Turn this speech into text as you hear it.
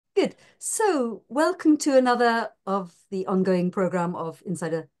Good. So, welcome to another of the ongoing program of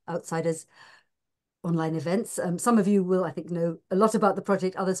Insider Outsiders online events. Some of you will, I think, know a lot about the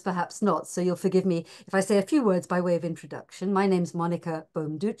project, others perhaps not. So you'll forgive me if I say a few words by way of introduction. My name's Monica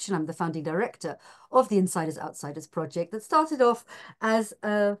Bohm-Duch, and I'm the founding director of the Insiders Outsiders project that started off as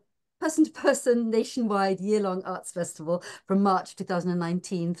a person-to-person nationwide year-long arts festival from March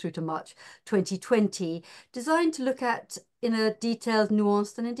 2019 through to March 2020, designed to look at, in a detailed,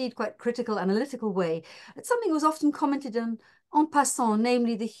 nuanced, and indeed quite critical, analytical way, at something that was often commented on en passant,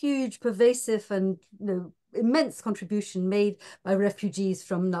 namely the huge, pervasive, and immense contribution made by refugees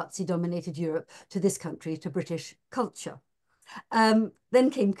from Nazi-dominated Europe to this country, to British culture. Then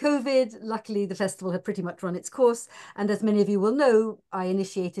came COVID. Luckily, the festival had pretty much run its course. And as many of you will know, I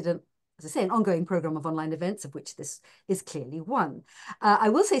initiated as I say, an ongoing program of online events, of which this is clearly one. I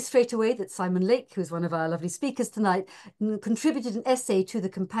will say straight away that Simon Lake, who's one of our lovely speakers tonight, contributed an essay to the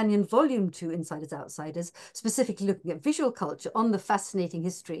companion volume to Insiders Outsiders, specifically looking at visual culture on the fascinating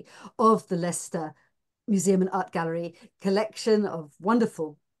history of the Leicester Museum and Art Gallery collection of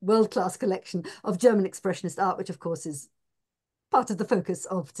wonderful, world-class collection of German expressionist art, which of course is part of the focus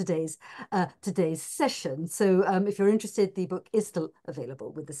of today's session. So if you're interested, the book is still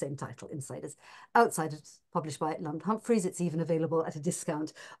available with the same title, Insiders Outsiders, published by Lund Humphreys. It's even available at a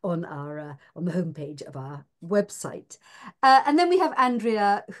discount on our on the homepage of our website. And then we have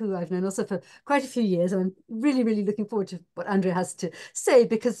Andrea, who I've known also for quite a few years, and I'm really, really looking forward to what Andrea has to say,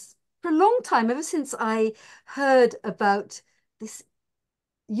 because for a long time, ever since I heard about this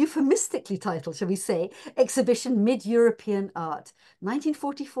euphemistically titled, shall we say, exhibition Mid-European Art,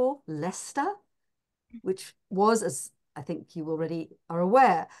 1944, Leicester, which was, as I think you already are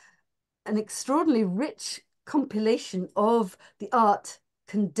aware, an extraordinarily rich compilation of the art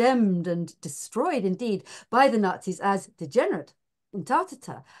condemned and destroyed indeed by the Nazis as degenerate,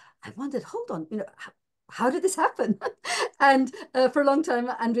 intartata. I wondered, hold on, how did this happen? And for a long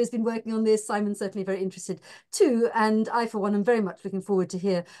time, Andrea's been working on this. Simon's certainly very interested too. And I, for one, am very much looking forward to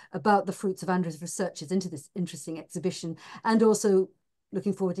hear about the fruits of Andrea's researches into this interesting exhibition, and also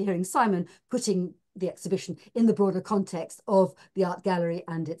looking forward to hearing Simon putting the exhibition in the broader context of the art gallery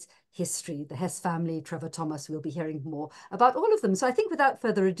and its history. The Hess family, Trevor Thomas, we'll be hearing more about all of them. So I think without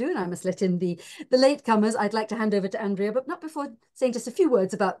further ado, and I must let in the latecomers, I'd like to hand over to Andrea, but not before saying just a few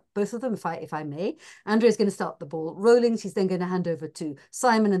words about both of them, if I may. Andrea's going to start the ball rolling. She's then going to hand over to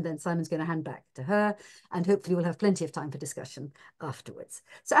Simon, and then Simon's going to hand back to her. And hopefully we'll have plenty of time for discussion afterwards.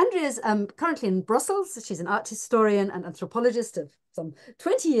 So Andrea's currently in Brussels. She's an art historian and anthropologist of some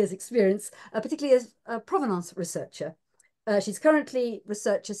 20 years experience, particularly as a provenance researcher. She's currently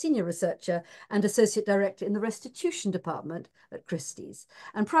senior researcher and associate director in the restitution department at Christie's.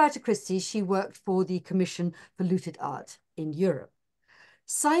 And prior to Christie's, she worked for the Commission for Looted Art in Europe.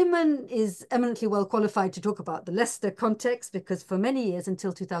 Simon is eminently well qualified to talk about the Leicester context, because for many years,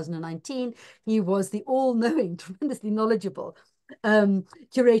 until 2019, he was the all-knowing, tremendously knowledgeable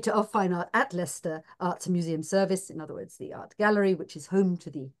curator of fine art at Leicester Arts and Museum Service, in other words, the art gallery, which is home to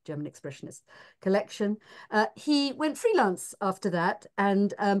the German expressionist collection. He went freelance after that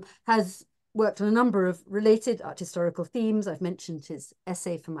and has worked on a number of related art historical themes. I've mentioned his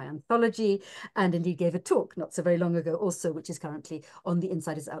essay for my anthology, and indeed gave a talk not so very long ago also, which is currently on the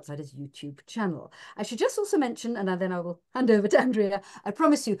Insiders Outsiders YouTube channel. I should just also mention, and then I will hand over to Andrea, I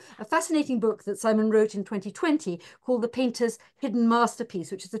promise you, a fascinating book that Simon wrote in 2020 called The Painter's Hidden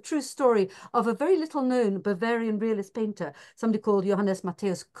Masterpiece, which is the true story of a very little known Bavarian realist painter, somebody called Johannes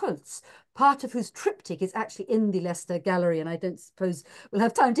Matthäus Kultz, part of whose triptych is actually in the Leicester Gallery. And I don't suppose we'll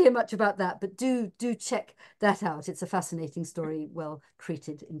have time to hear much about that, but do check that out. It's a fascinating story, well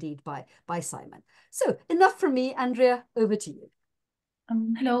treated indeed by Simon. So enough from me. Andrea, over to you.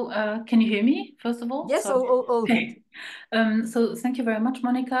 Hello, can you hear me, first of all? Yes, all good. So thank you very much,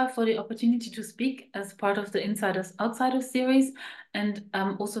 Monica, for the opportunity to speak as part of the Insiders Outsiders series. And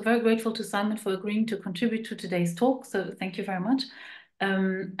I'm also very grateful to Simon for agreeing to contribute to today's talk. So thank you very much.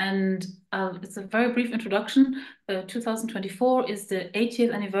 It's a very brief introduction. 2024 is the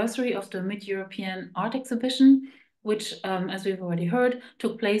 80th anniversary of the Mid-European Art Exhibition, which, as we've already heard,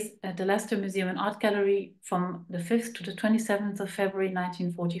 took place at the Leicester Museum and Art Gallery from the 5th to the 27th of February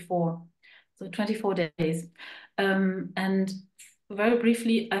 1944. So 24 days. And very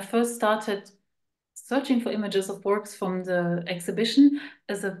briefly, I first started searching for images of works from the exhibition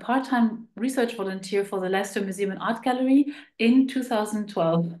as a part-time research volunteer for the Leicester Museum and Art Gallery in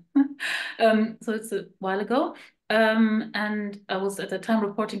 2012. So it's a while ago. And I was at the time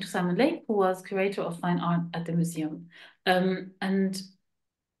reporting to Simon Lake, who was curator of fine art at the museum. And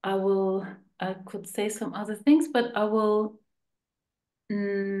I could say some other things, but I will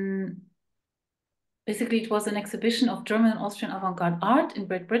Basically, it was an exhibition of German and Austrian avant-garde art in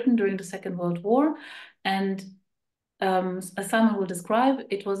Great Britain during the Second World War. And as Simon will describe,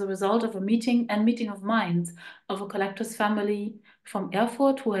 it was a result of a meeting of minds of a collector's family from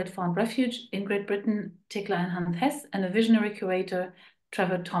Erfurt who had found refuge in Great Britain, Thekla and Hans Hess, and a visionary curator,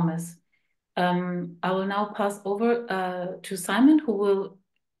 Trevor Thomas. I will now pass over to Simon, who will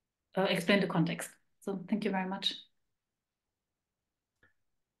explain the context. So thank you very much.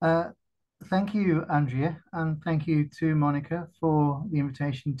 Thank you, Andrea, and thank you to Monica for the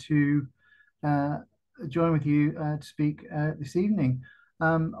invitation to join with you to speak this evening.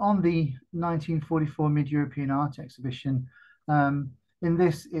 On the 1944 Mid-European Art Exhibition, in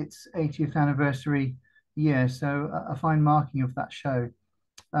this, its 80th anniversary year, so a fine marking of that show.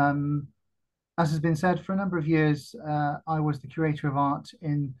 As has been said, for a number of years, I was the curator of art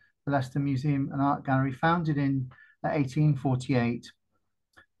in the Leicester Museum and Art Gallery, founded in 1848.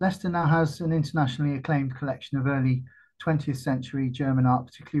 Leicester now has an internationally acclaimed collection of early 20th century German art,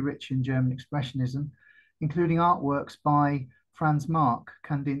 particularly rich in German expressionism, including artworks by Franz Marc,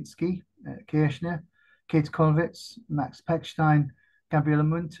 Kandinsky, Kirchner, Keith Kollwitz, Max Pechstein, Gabriele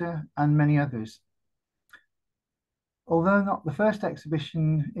Munter, and many others. Although not the first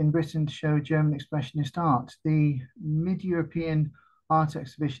exhibition in Britain to show German expressionist art, the Mid-European Art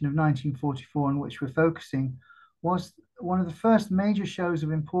Exhibition of 1944, on which we're focusing, was one of the first major shows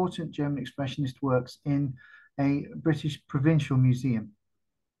of important German expressionist works in a British provincial museum.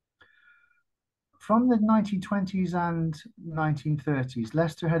 From the 1920s and 1930s,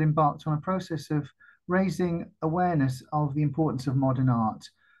 Leicester had embarked on a process of raising awareness of the importance of modern art,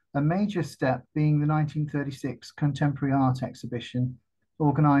 a major step being the 1936 Contemporary Art Exhibition,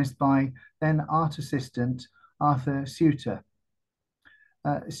 organised by then art assistant Arthur Suter.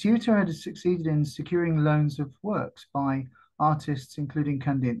 Suter had succeeded in securing loans of works by artists including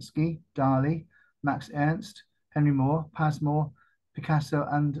Kandinsky, Dali, Max Ernst, Henry Moore, Passmore, Picasso,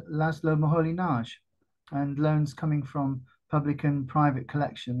 and Laszlo Moholy-Nagy, and loans coming from public and private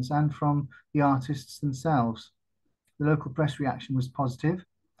collections and from the artists themselves. The local press reaction was positive.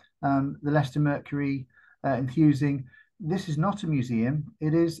 The Leicester Mercury enthusing, "This is not a museum,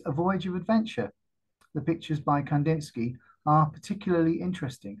 it is a voyage of adventure." The pictures by Kandinsky are particularly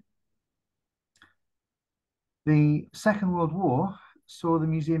interesting. The Second World War saw the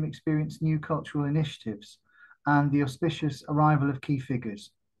museum experience new cultural initiatives and the auspicious arrival of key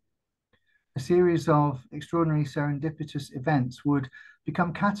figures. A series of extraordinary serendipitous events would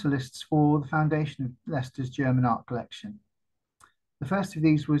become catalysts for the foundation of Leicester's German art collection. The first of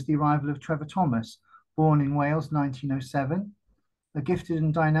these was the arrival of Trevor Thomas, born in Wales 1907, a gifted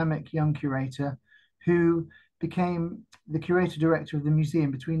and dynamic young curator who became the curator-director of the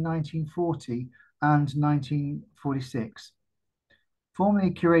museum between 1940 and 1946. Formerly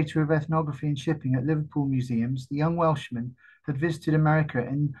curator of ethnography and shipping at Liverpool Museums, the young Welshman had visited America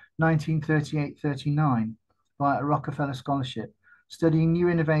in 1938-39 via a Rockefeller Scholarship, studying new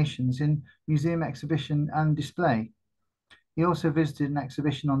innovations in museum exhibition and display. He also visited an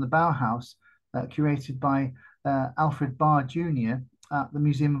exhibition on the Bauhaus, curated by Alfred Barr Jr. at the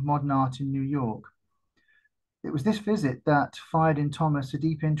Museum of Modern Art in New York. It was this visit that fired in Thomas a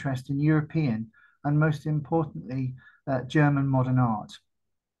deep interest in European and, most importantly, German modern art.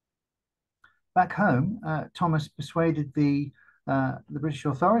 Back home, Thomas persuaded the British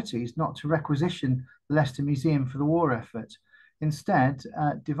authorities not to requisition the Leicester Museum for the war effort, instead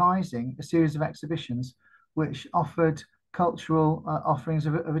devising a series of exhibitions which offered cultural offerings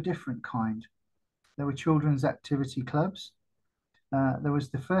of a different kind. There were children's activity clubs. There was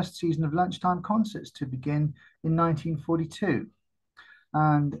the first season of lunchtime concerts to begin in 1942,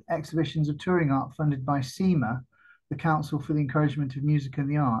 and exhibitions of touring art funded by CEMA, the Council for the Encouragement of Music and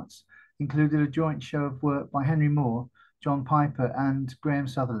the Arts, included a joint show of work by Henry Moore, John Piper, and Graham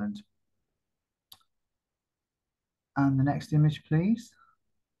Sutherland. And the next image, please.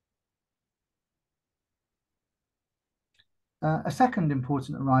 A second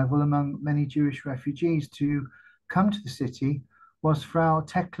important arrival among many Jewish refugees to come to the city was Frau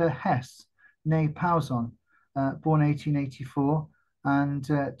Thekla Hess, née Pauson, born 1884 and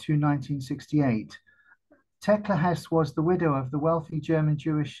to 1968. Thekla Hess was the widow of the wealthy German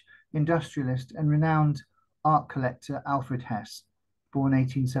Jewish industrialist and renowned art collector Alfred Hess, born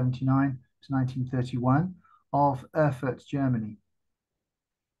 1879 to 1931, of Erfurt, Germany.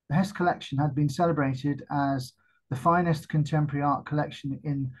 The Hess collection had been celebrated as the finest contemporary art collection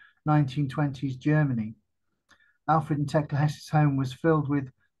in 1920s Germany. Alfred and Thekla Hess's home was filled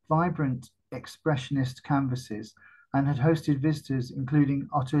with vibrant expressionist canvases and had hosted visitors including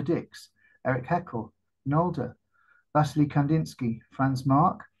Otto Dix, Erich Heckel, Nolde, Vasily Kandinsky, Franz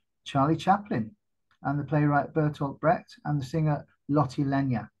Marc, Charlie Chaplin, and the playwright Bertolt Brecht and the singer Lotte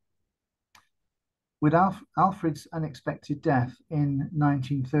Lenya. With Alfred's unexpected death in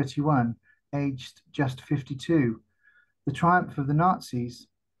 1931, aged just 52, the triumph of the Nazis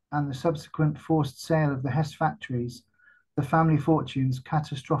and the subsequent forced sale of the Hesse factories, the family fortunes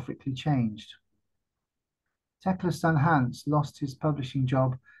catastrophically changed. Tekle's son Hans lost his publishing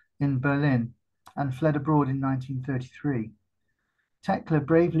job in Berlin and fled abroad in 1933. Tekle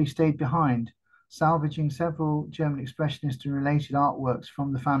bravely stayed behind, salvaging several German expressionist and related artworks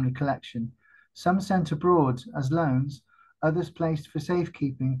from the family collection, some sent abroad as loans, others placed for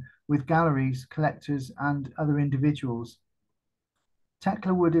safekeeping with galleries, collectors, and other individuals.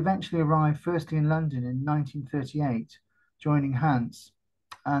 Tekle would eventually arrive firstly in London in 1938, joining Hans,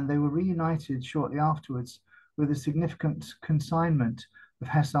 and they were reunited shortly afterwards with a significant consignment of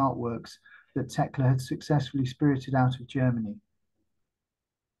Hesse artworks that Tekle had successfully spirited out of Germany.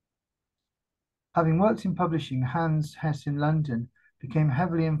 Having worked in publishing, Hans Hesse in London became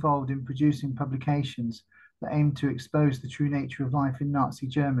heavily involved in producing publications that aimed to expose the true nature of life in Nazi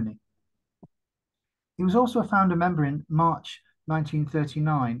Germany. He was also a founder member in March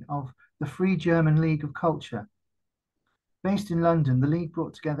 1939 of the Free German League of Culture. Based in London, the League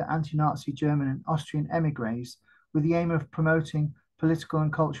brought together anti-Nazi German and Austrian émigrés with the aim of promoting political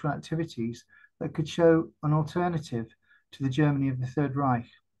and cultural activities that could show an alternative to the Germany of the Third Reich.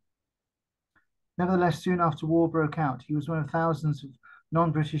 Nevertheless, soon after war broke out, he was one of thousands of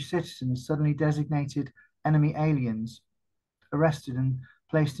non-British citizens suddenly designated enemy aliens, arrested and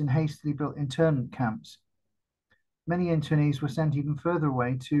placed in hastily built internment camps. Many internees were sent even further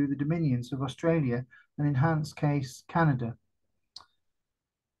away to the dominions of Australia and, in Hans' case, Canada.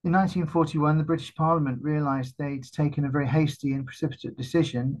 In 1941, the British Parliament realised they'd taken a very hasty and precipitate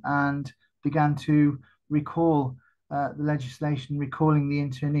decision and began to recall the legislation recalling the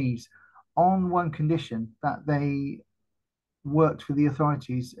internees on one condition, that they worked for the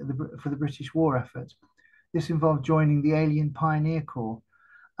authorities for the British war effort. This involved joining the Alien Pioneer Corps,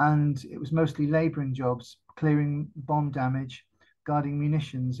 and it was mostly labouring jobs, clearing bomb damage, guarding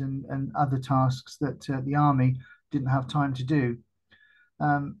munitions, and other tasks that the army didn't have time to do.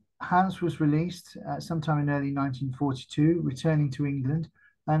 Hans was released sometime in early 1942, returning to England,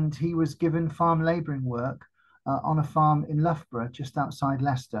 and he was given farm labouring work on a farm in Loughborough, just outside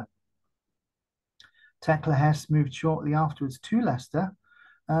Leicester. Tekle Hesse moved shortly afterwards to Leicester,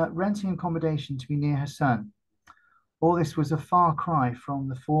 renting accommodation to be near her son. All this was a far cry from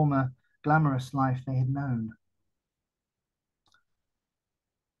the former glamorous life they had known.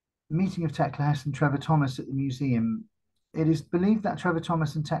 The meeting of Tekle Hesse and Trevor Thomas at the museum. It is believed that Trevor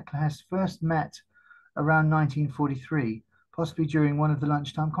Thomas and Tekle Hesse first met around 1943, possibly during one of the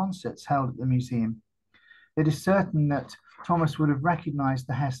lunchtime concerts held at the museum. It is certain that Thomas would have recognised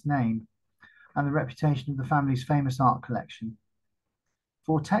the Hesse name and the reputation of the family's famous art collection.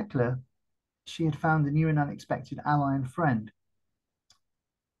 For Tekle, she had found a new and unexpected ally and friend.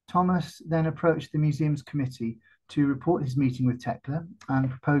 Thomas then approached the museum's committee to report his meeting with Tekle and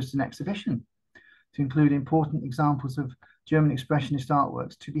proposed an exhibition to include important examples of German expressionist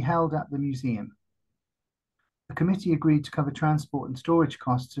artworks to be held at the museum. The committee agreed to cover transport and storage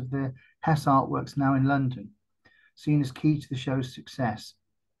costs of the Hesse artworks now in London, seen as key to the show's success.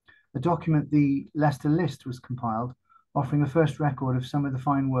 A document, the Leicester List, was compiled, offering a first record of some of the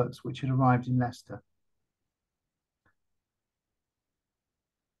fine works which had arrived in Leicester.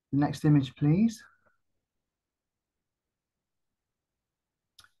 The next image, please.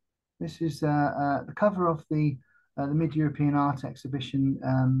 This is the cover of the Mid-European Art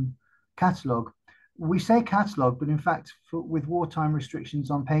Exhibition catalogue. We say catalogue, but in fact, with wartime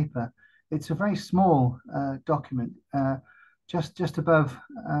restrictions on paper, it's a very small document, just above,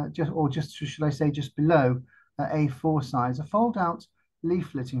 should I say, just below A4 size, a fold-out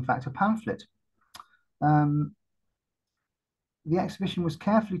leaflet, in fact, a pamphlet. The exhibition was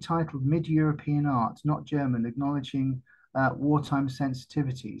carefully titled Mid-European Art, Not German, acknowledging wartime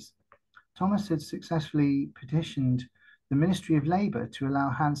sensitivities. Thomas had successfully petitioned the Ministry of Labour to allow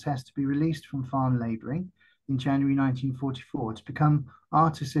Hans Hesse to be released from farm labouring in January 1944 to become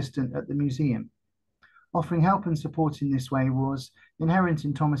art assistant at the museum. Offering help and support in this way was inherent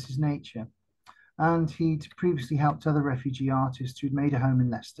in Thomas's nature, and he'd previously helped other refugee artists who'd made a home in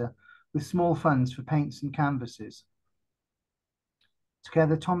Leicester with small funds for paints and canvases.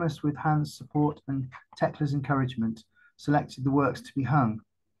 Together, Thomas, with Hans' support and Tekle's encouragement, selected the works to be hung.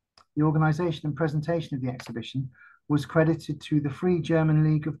 The organisation and presentation of the exhibition was credited to the Free German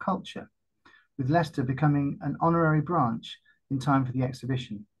League of Culture, with Leicester becoming an honorary branch in time for the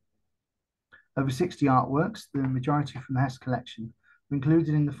exhibition. Over 60 artworks, the majority from the Hesse collection, were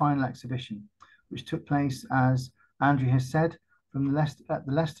included in the final exhibition, which took place, as Andrea has said, at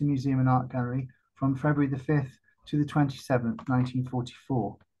the Leicester Museum and Art Gallery from February the 5th to the 27th,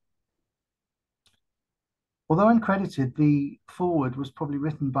 1944. Although uncredited, the foreword was probably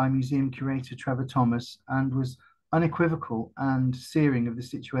written by museum curator Trevor Thomas and was unequivocal and searing of the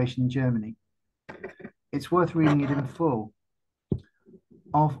situation in Germany. It's worth reading it in full.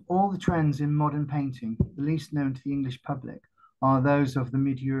 Of all the trends in modern painting, the least known to the English public are those of the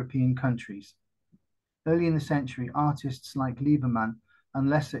mid-European countries. Early in the century, artists like Lehmann and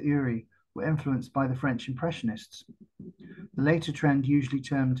Leicester were influenced by the French Impressionists. The later trend, usually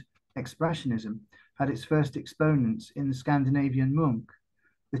termed expressionism, had its first exponents in the Scandinavian Munch,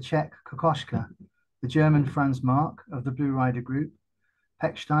 the Czech Kokoschka, the German Franz Marc of the Blue Rider Group,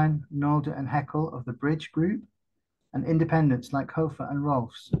 Pechstein, Nolde and Heckel of the Bridge Group, and independents like Hofer and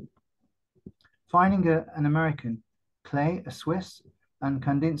Rolfs. Feininger, an American, Klee, a Swiss, and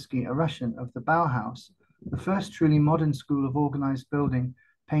Kandinsky, a Russian, of the Bauhaus, the first truly modern school of organized building,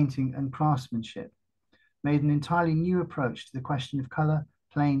 painting, and craftsmanship, made an entirely new approach to the question of color,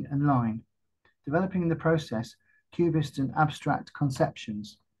 plane, and line, developing in the process cubist and abstract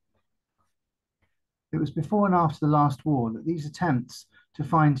conceptions. It was before and after the last war that these attempts to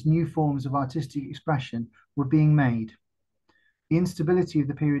find new forms of artistic expression were being made. The instability of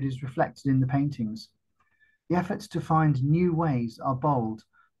the period is reflected in the paintings. The efforts to find new ways are bold,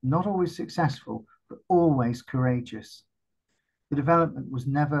 not always successful, but always courageous. The development was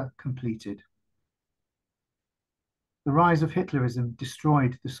never completed. The rise of Hitlerism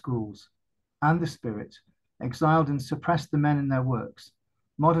destroyed the schools and the spirit, exiled and suppressed the men in their works.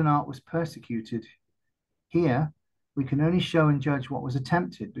 Modern art was persecuted. Here, we can only show and judge what was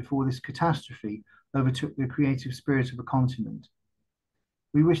attempted before this catastrophe overtook the creative spirit of a continent.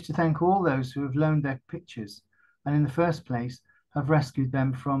 We wish to thank all those who have loaned their pictures and in the first place have rescued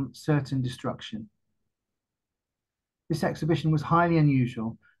them from certain destruction. This exhibition was highly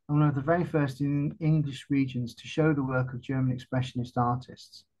unusual and one of the very first in English regions to show the work of German expressionist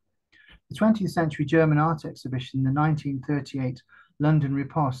artists. The 20th century German art exhibition, the 1938 London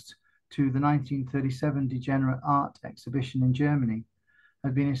riposte to the 1937 Degenerate art exhibition in Germany,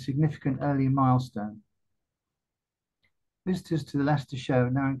 had been a significant early milestone. Visitors to the Leicester show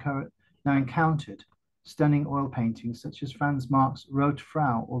now encountered stunning oil paintings such as Franz Marc's Rote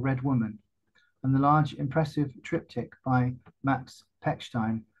Frau, or Red Woman, and the large impressive triptych by Max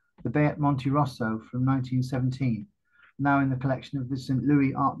Pechstein, The Bay at Monte Rosso from 1917, now in the collection of the St.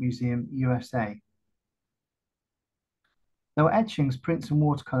 Louis Art Museum, USA. There were etchings, prints and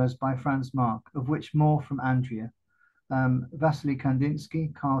watercolors by Franz Marc, of which more from Andrea, Vasily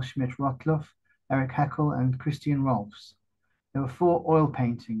Kandinsky, Carl Schmidt-Rottluff, Eric Heckel, and Christian Rolfs. There were 4 oil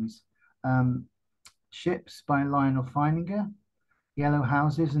paintings, Ships by Lionel Feininger, Yellow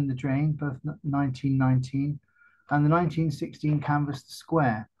Houses and the Drain, both 1919, and the 1916 canvas The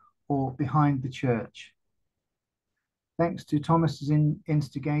Square, or Behind the Church. Thanks to Thomas's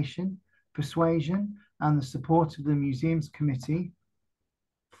instigation, persuasion, and the support of the museum's committee,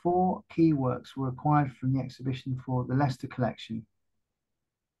 4 key works were acquired from the exhibition for the Leicester collection.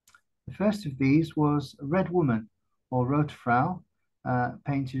 The first of these was Red Woman, or Rote Frau,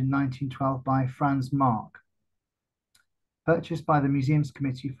 painted in 1912 by Franz Marc. Purchased by the museum's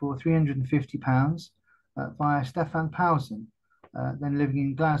committee for £350 via Stefan Pausen, then living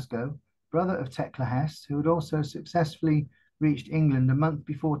in Glasgow, brother of Tekla Hess, who had also successfully reached England a month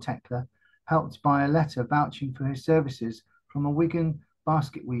before Tekla, helped by a letter vouching for his services from a Wigan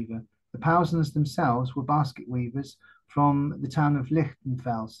basket weaver. The Pausens themselves were basket weavers from the town of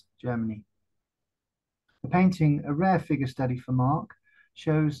Lichtenfels, Germany. The painting, a rare figure study for Marc,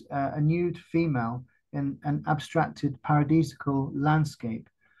 shows a nude female in an abstracted paradisical landscape,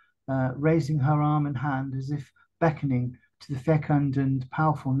 raising her arm and hand as if beckoning to the fecund and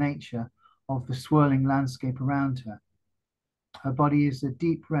powerful nature of the swirling landscape around her. Her body is a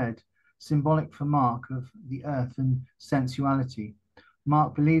deep red, symbolic for Marc of the earth and sensuality.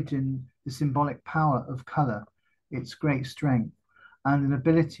 Marc believed in the symbolic power of colour, its great strength, and an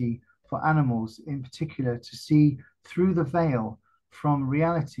ability for animals in particular to see through the veil from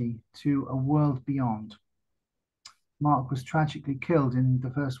reality to a world beyond. Marc was tragically killed in the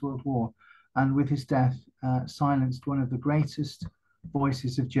First World War, and with his death silenced one of the greatest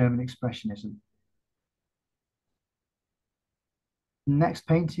voices of German expressionism. The next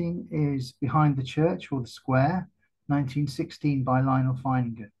painting is Behind the Church, or the Square, 1916 by Lionel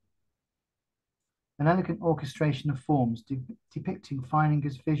Feininger. An elegant orchestration of forms depicting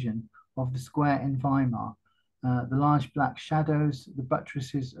Feininger's vision of the square in Weimar, the large black shadows, the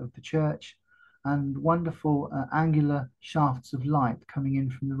buttresses of the church, and wonderful angular shafts of light coming in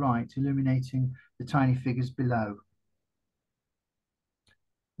from the right, illuminating the tiny figures below.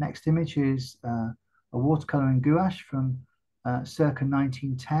 Next image is a watercolor in gouache from circa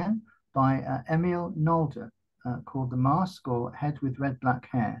 1910 by Emil Nolde, called The Mask, or Head with Red Black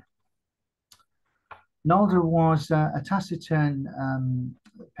Hair. Nolde was a taciturn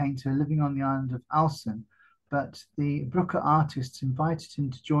painter living on the island of Alsen, but the Brücke artists invited him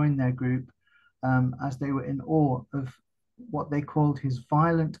to join their group as they were in awe of what they called his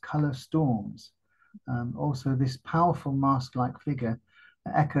violent color storms. Also, this powerful mask-like figure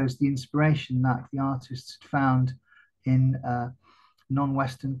echoes the inspiration that the artists had found in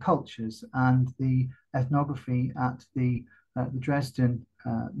non-Western cultures and the ethnography at the Dresden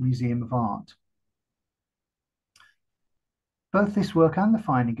Museum of Art. Both this work and the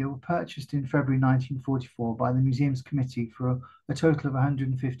Feininger were purchased in February 1944 by the museum's committee for a total of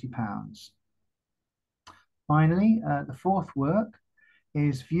 £150. Finally, the fourth work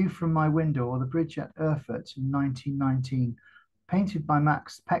is View from My Window, or The Bridge at Erfurt in 1919, painted by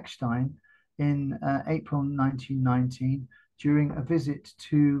Max Pechstein in April 1919 during a visit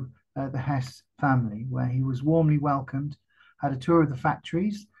to the Hess family, where he was warmly welcomed, had a tour of the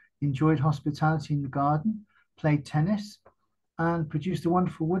factories, enjoyed hospitality in the garden, played tennis, and produced a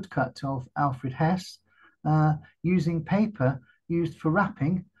wonderful woodcut of Alfred Hess using paper used for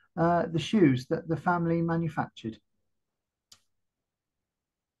wrapping the shoes that the family manufactured.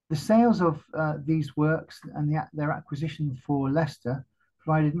 The sales of these works and their acquisition for Leicester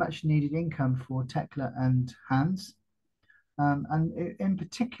provided much needed income for Tekla and Hans, and in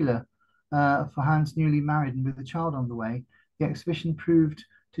particular for Hans, newly married and with a child on the way. The exhibition proved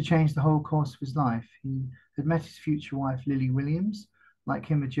to change the whole course of his life. He had met his future wife, Lily Williams, like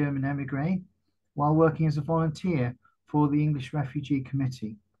him a German emigre, while working as a volunteer for the English Refugee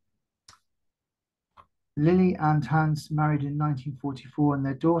Committee. Lily and Hans married in 1944, and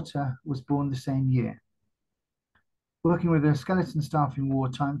their daughter was born the same year. Working with a skeleton staff in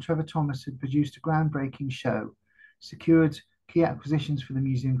wartime, Trevor Thomas had produced a groundbreaking show, secured key acquisitions for the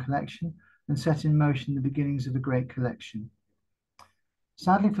museum collection, and set in motion the beginnings of a great collection.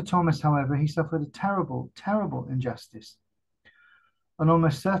 Sadly for Thomas, however, he suffered a terrible, terrible injustice. An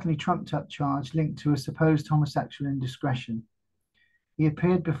almost certainly trumped-up charge linked to a supposed homosexual indiscretion. He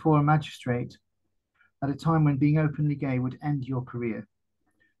appeared before a magistrate at a time when being openly gay would end your career.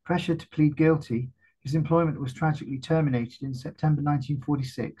 Pressured to plead guilty, his employment was tragically terminated in September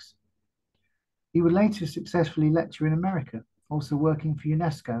 1946. He would later successfully lecture in America, also working for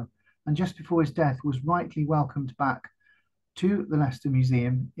UNESCO, and just before his death was rightly welcomed back to the Leicester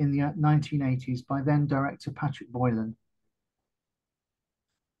Museum in the 1980s by then director Patrick Boylan.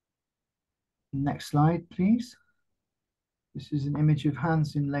 Next slide, please. This is an image of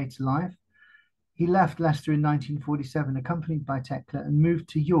Hans in later life. He left Leicester in 1947, accompanied by Tekla, and moved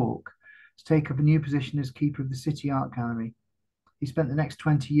to York to take up a new position as keeper of the City Art Gallery. He spent the next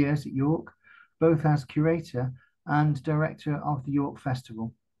 20 years at York, both as curator and director of the York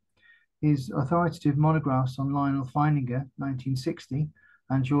Festival. His authoritative monographs on Lionel Feininger, 1960,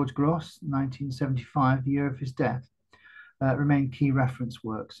 and George Gross, 1975, the year of his death, remain key reference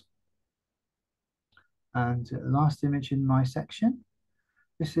works. And the last image in my section.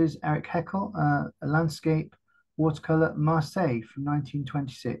 This is Eric Heckel, a landscape watercolor Marseille from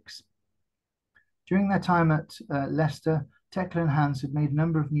 1926. During their time at Leicester, Tekla and Hans had made a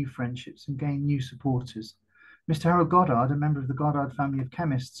number of new friendships and gained new supporters. Mr. Harold Goddard, a member of the Goddard family of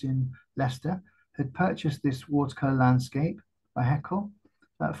chemists in Leicester, had purchased this watercolor landscape by Heckel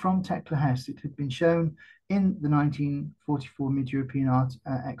from Tekla Hess. It had been shown in the 1944 Mid-European Art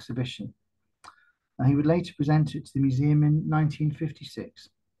exhibition. He would later present it to the museum in 1956.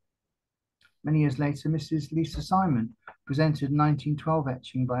 Many years later, Mrs. Lisa Simon presented a 1912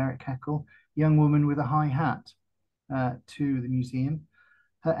 etching by Eric Heckel, Young Woman with a High Hat, to the museum.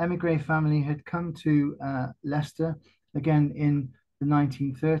 Her emigre family had come to Leicester again in the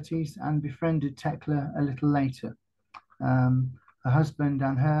 1930s and befriended Tekla a little later. Her husband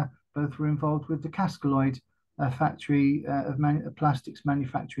and her both were involved with the Cascaloid factory of plastics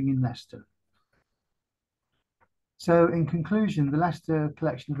manufacturing in Leicester. So in conclusion, the Leicester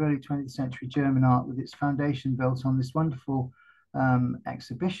collection of early 20th century German art, with its foundation built on this wonderful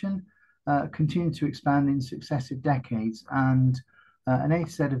exhibition, continued to expand in successive decades, and an A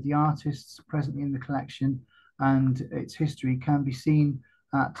set of the artists presently in the collection and its history can be seen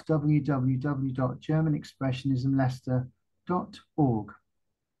at www.germanexpressionismleicester.org.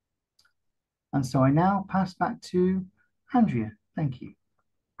 And so I now pass back to Andrea. Thank you.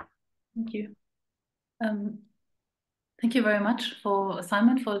 Thank you. Thank you very much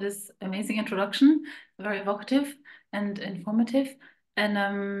Simon for this amazing introduction, very evocative and informative. And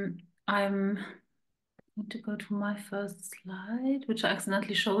I'm going to go to my first slide, which I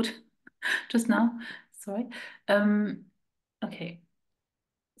accidentally showed just now. Sorry. Okay.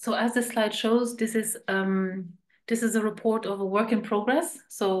 So as the slide shows, this is a report of a work in progress.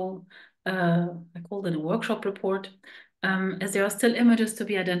 So I called it a workshop report, as there are still images to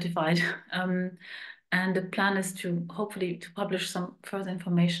be identified. And the plan is to hopefully to publish some further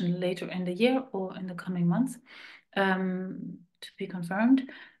information later in the year or in the coming months, to be confirmed.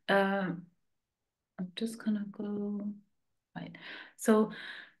 I'm just gonna go right. So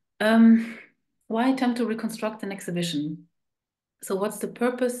why attempt to reconstruct an exhibition? So what's the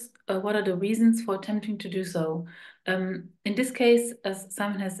purpose? What are the reasons for attempting to do so? In this case, as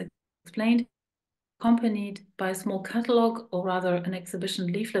Simon has explained, accompanied by a small catalogue, or rather an exhibition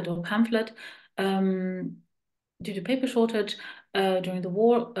leaflet or pamphlet, due to paper shortage during the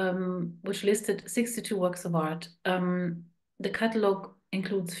war, which listed 62 works of art. The catalogue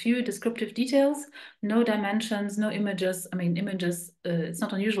includes few descriptive details, no dimensions, no images. I mean, images, it's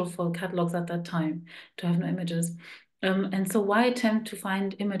not unusual for catalogues at that time to have no images. And so why attempt to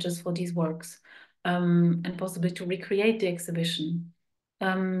find images for these works, and possibly to recreate the exhibition?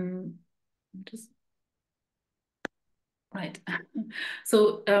 Right.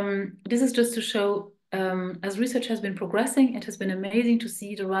 So this is just to show, as research has been progressing, it has been amazing to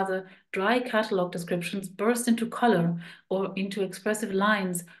see the rather dry catalogue descriptions burst into color or into expressive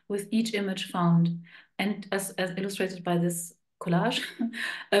lines with each image found, and as illustrated by this collage,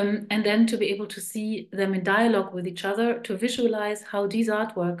 and then to be able to see them in dialogue with each other, to visualize how these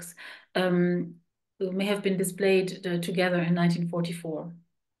artworks may have been displayed together in 1944.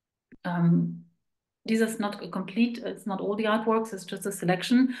 These are not complete, it's not all the artworks, it's just a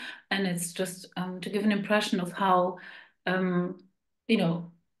selection, and it's just to give an impression of how, you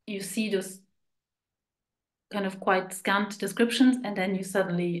know, you see those kind of quite scant descriptions, and then you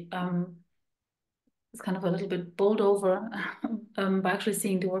suddenly, it's kind of a little bit bowled over by actually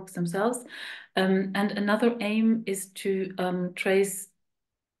seeing the works themselves. And another aim is to trace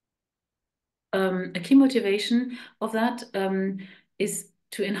a key motivation of that is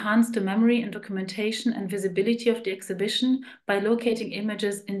to enhance the memory and documentation and visibility of the exhibition by locating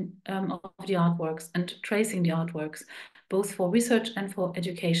images of the artworks and tracing the artworks, both for research and for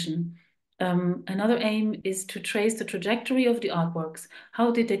education. Another aim is to trace the trajectory of the artworks.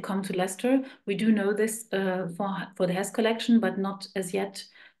 How did they come to Leicester? We do know this for the Hess collection, but not as yet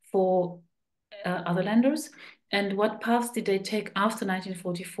for other lenders. And what paths did they take after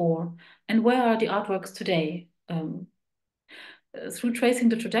 1944? And where are the artworks today? Through tracing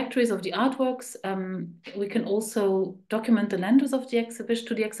the trajectories of the artworks, we can also document the lenders of the exhibition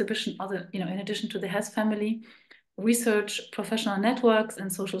to the exhibition, in addition to the Hess family, research professional networks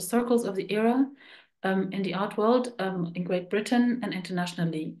and social circles of the era in the art world, in Great Britain and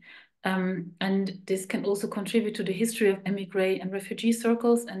internationally. And this can also contribute to the history of emigre and refugee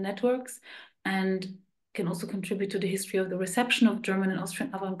circles and networks, and can also contribute to the history of the reception of German and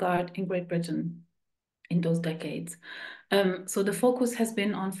Austrian avant-garde in Great Britain in those decades. So the focus has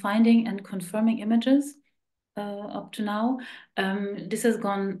been on finding and confirming images up to now. This has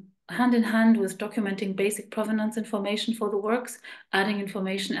gone hand in hand with documenting basic provenance information for the works, adding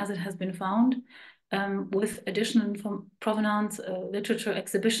information as it has been found, with additional provenance, literature,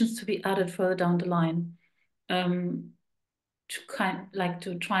 exhibitions to be added further down the line, to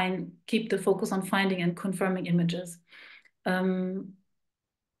try and keep the focus on finding and confirming images.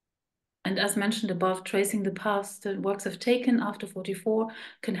 And as mentioned above, tracing the paths the works have taken after 44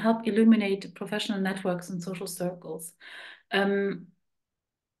 can help illuminate professional networks and social circles. So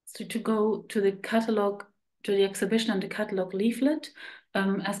to go to the catalogue, to the exhibition and the catalogue leaflet,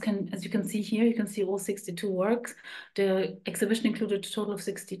 as you can see here, you can see all 62 works. The exhibition included a total of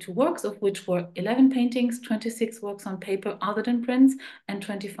 62 works, of which were 11 paintings, 26 works on paper other than prints, and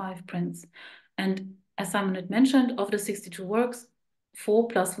 25 prints. And as Simon had mentioned, of the 62 works, 4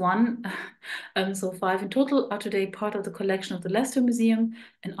 plus 1, so 5 in total, are today part of the collection of the Leicester Museum,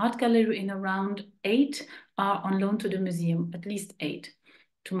 an art gallery, in around 8 are on loan to the museum, at least 8,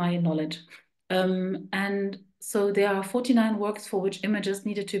 to my knowledge. And so there are 49 works for which images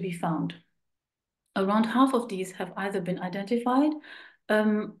needed to be found. Around half of these have either been identified,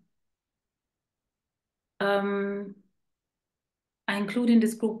 I include in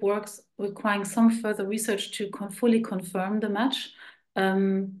this group works requiring some further research to fully confirm the match.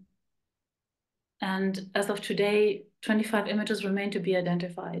 And as of today, 25 images remain to be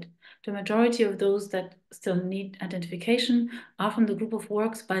identified. The majority of those that still need identification are from the group of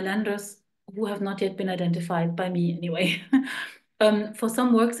works by lenders who have not yet been identified by me anyway. For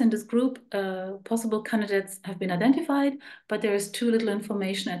some works in this group, possible candidates have been identified, but there is too little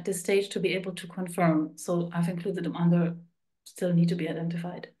information at this stage to be able to confirm. So I've included them under still need to be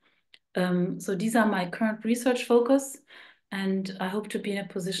identified. So these are my current research focus, and I hope to be in a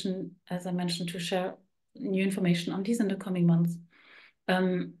position, as I mentioned, to share new information on these in the coming months.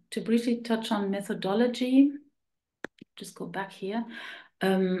 To briefly touch on methodology, just go back here.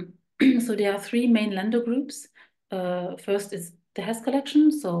 So there are three main lender groups. First is the Hess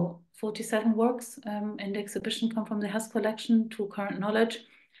collection, so 47 works in the exhibition come from the Hess collection to current knowledge.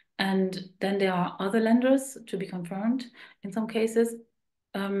 And then there are other lenders to be confirmed in some cases.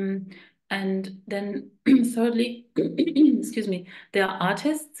 And then thirdly, excuse me, there are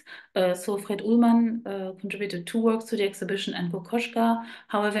artists. So Fred Ullmann contributed 2 works to the exhibition and Kokoschka.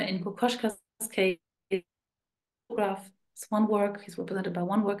 However, in Kokoschka's case, one work, he's represented by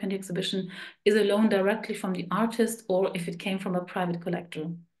one work in the exhibition, is a loan directly from the artist or if it came from a private collector.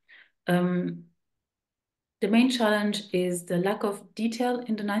 The main challenge is the lack of detail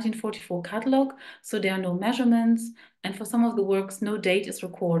in the 1944 catalogue, so there are no measurements, and for some of the works, no date is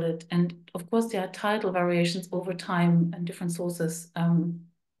recorded. And of course, there are title variations over time and different sources,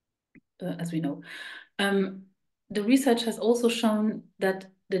 as we know. The research has also shown that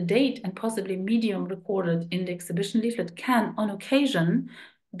the date and possibly medium recorded in the exhibition leaflet can, on occasion,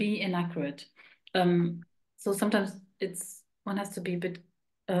 be inaccurate. So sometimes one has to be a bit,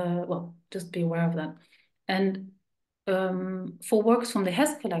 well, just be aware of that. And for works from the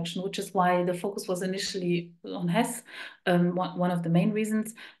Hess collection, which is why the focus was initially on Hess, one of the main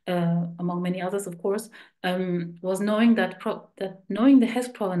reasons, among many others, of course, was knowing that knowing the Hess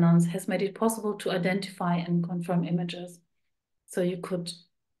provenance has made it possible to identify and confirm images. So you could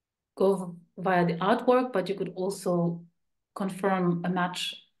go via the artwork, but you could also confirm a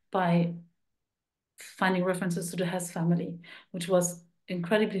match by finding references to the Hess family, which was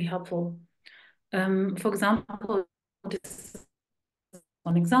incredibly helpful. For example, this is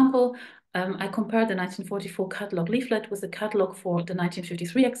one example. I compared the 1944 catalogue leaflet with the catalogue for the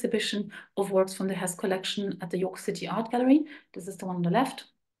 1953 exhibition of works from the Hess collection at the York City Art Gallery. This is the one on the left.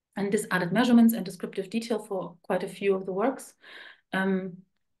 And this added measurements and descriptive detail for quite a few of the works. And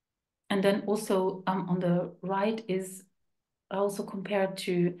then also on the right is also compared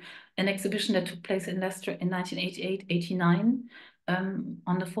to an exhibition that took place in Leicester in 1988-89.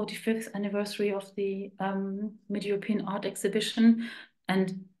 On the 45th anniversary of the Mid-European Art Exhibition.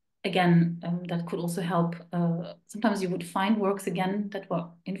 And again, that could also help. Sometimes you would find works again that were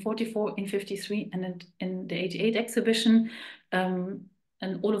in 44, in 53, and in the 88 exhibition. And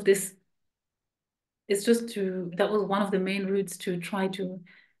all of this is just that was one of the main routes to try to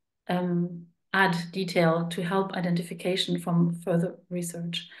add detail to help identification from further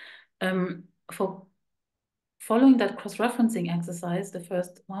research. For following that cross-referencing exercise, the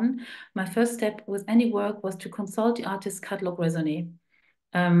first one, my first step with any work was to consult the artist's catalogue raisonné.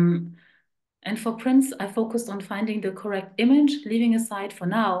 And for prints, I focused on finding the correct image, leaving aside for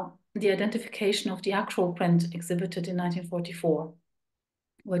now the identification of the actual print exhibited in 1944,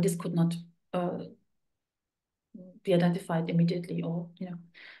 where this could not be identified immediately or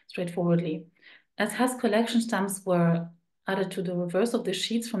straightforwardly. As Hess collection stamps were added to the reverse of the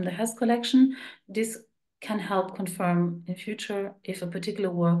sheets from the Hess collection, this can help confirm in future if a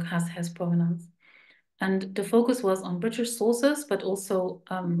particular work has Hess provenance. And the focus was on British sources, but also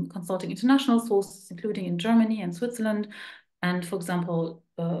consulting international sources, including in Germany and Switzerland. And for example,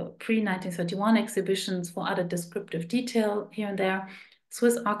 pre-1931 exhibitions for added descriptive detail here and there.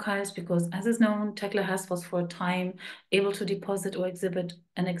 Swiss archives, because as is known, Tekla Hess was for a time able to deposit or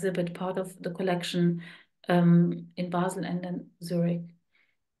exhibit part of the collection in Basel and then Zurich.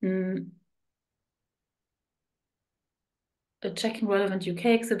 Checking relevant UK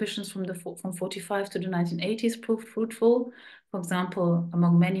exhibitions from 45 to the 1980s proved fruitful. For example,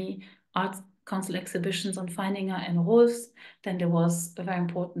 among many Arts Council exhibitions on Feininger and Rolfs, then there was a very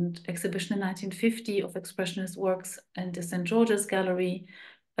important exhibition in 1950 of expressionist works in the St. George's Gallery,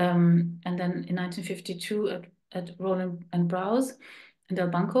 and then in 1952 at Roland and Browse and Del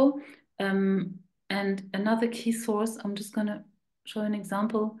Banco. And another key source, I'm just going to show an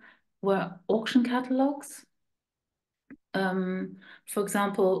example, were auction catalogues. For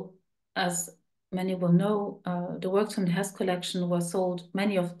example, as many will know, the works from the Hess collection were sold,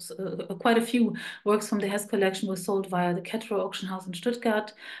 quite a few works from the Hess collection were sold via the Kettler auction house in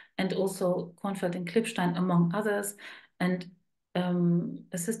Stuttgart and also Kornfeld and Klipstein, among others. And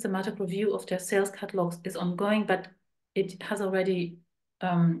a systematic review of their sales catalogs is ongoing, but it has already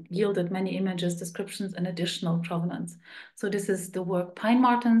yielded many images, descriptions, and additional provenance. So this is the work Pine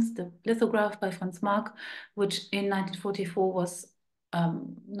Martens, the lithograph by Franz Marc, which in 1944 was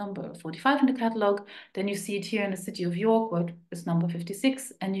number 45 in the catalogue. Then you see it here in the city of York, where it is number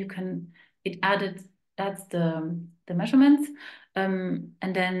 56, and it adds the measurements. And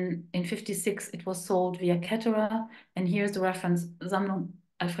then in 56, it was sold via Ketterer, and here's the reference, Sammlung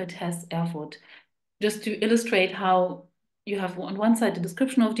Alfred Hess, Erfurt, just to illustrate how you have on one side the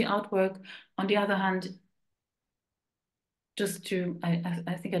description of the artwork, on the other hand, just to,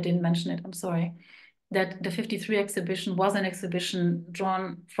 I think I didn't mention it, I'm sorry, that the 53 exhibition was an exhibition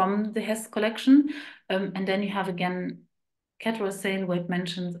drawn from the Hess collection. And then you have again Ketterer's sale where it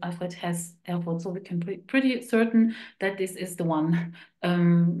mentions Alfred Hess Erfurt. So we can be pretty certain that this is the one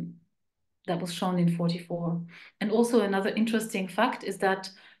that was shown in 44. And also another interesting fact is that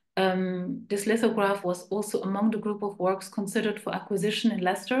this lithograph was also among the group of works considered for acquisition in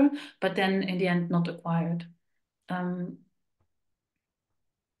Leicester, but then in the end not acquired. So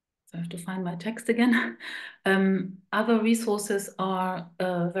I have to find my text again. Other resources are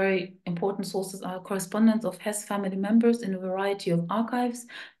very important sources are correspondence of Hess family members in a variety of archives,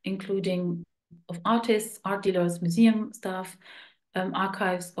 including of artists, art dealers, museum staff,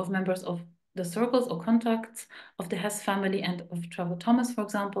 archives of members of the circles or contacts of the Hess family and of Trevor Thomas, for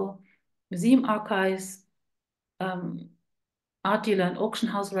example, museum archives, art dealer and auction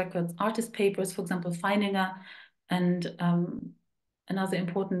house records, artist papers, for example, Feininger, and another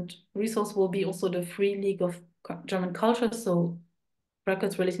important resource will be also the Free League of German Culture, so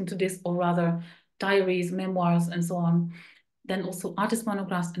records relating to this, or rather diaries, memoirs, and so on. Then also artist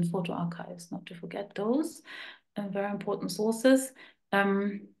monographs and photo archives, not to forget those, very important sources.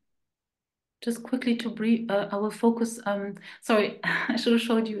 Just quickly to brief, I will focus, sorry, I should have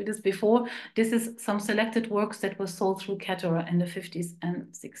showed you this before. This is some selected works that were sold through Ketterer in the 50s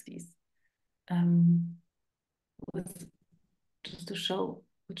and 60s. Just to show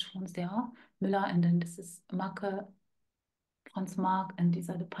which ones they are. Müller, and then this is Macke, Franz Marc, and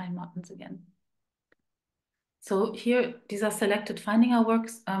these are the Pine Martens again. So here, these are selected Feininger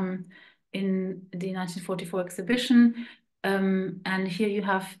works in the 1944 exhibition. And here you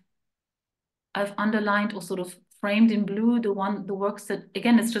have, I've underlined or sort of framed in blue the works that,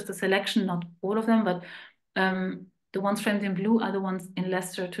 again, it's just a selection, not all of them, but the ones framed in blue are the ones in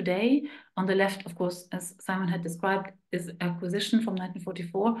Leicester today. On the left, of course, as Simon had described, is acquisition from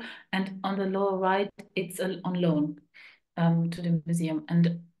 1944. And on the lower right, it's on loan to the museum.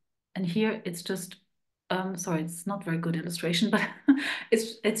 And here it's just, sorry, it's not very good illustration, but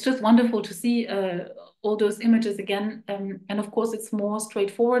it's just wonderful to see all those images again. And of course, it's more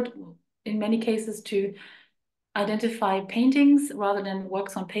straightforward in many cases to identify paintings rather than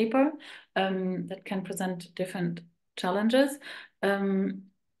works on paper that can present different challenges.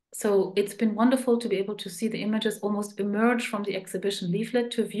 So it's been wonderful to be able to see the images almost emerge from the exhibition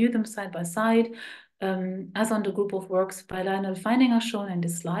leaflet, to view them side by side, as on the group of works by Lionel Feininger shown in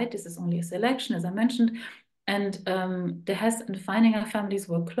this slide. This is only a selection, as I mentioned. And the Hess and Feininger families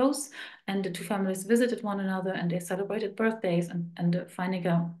were close, and the two families visited one another, and they celebrated birthdays, and the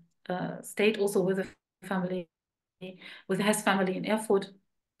Feininger stayed also with the family, with the Hess family in Erfurt,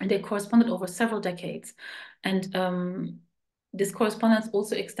 and they corresponded over several decades. And this correspondence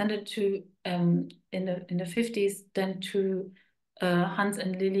also extended to, in the 50s, then to Hans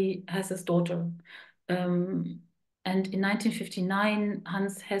and Lily Hess's daughter. And in 1959,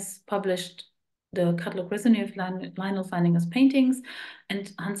 Hans Hess published the catalogue resume of Lionel Feininger's paintings,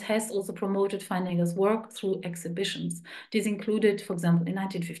 and Hans Hess also promoted Feininger's work through exhibitions. These included, for example, in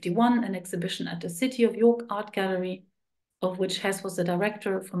 1951, an exhibition at the City of York Art Gallery, of which Hess was the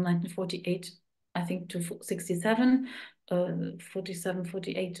director from 1948, I think, to 67, 47,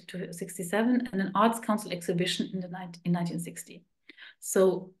 48 to 67, and an Arts Council exhibition in 1960.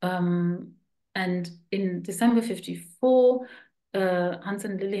 So, and in December 54, Hans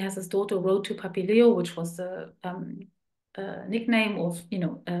and Lily Hess's daughter wrote to Papi Leo, which was the nickname of,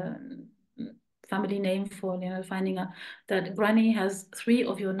 family name for Lionel Feininger, that Granny has 3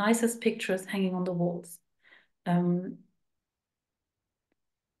 of your nicest pictures hanging on the walls. And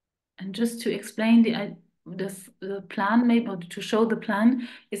just to explain the plan, maybe, or to show the plan,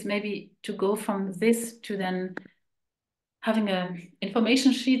 is maybe to go from this to then having an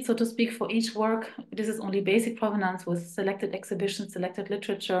information sheet, so to speak, for each work. This is only basic provenance with selected exhibitions, selected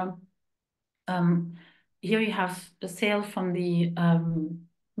literature. Here you have the sale from the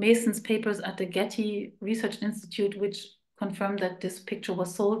Mason's papers at the Getty Research Institute, which confirmed that this picture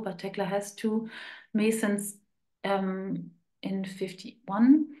was sold by Tekla Hess to Masons in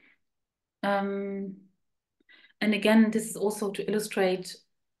 51. And again, this is also to illustrate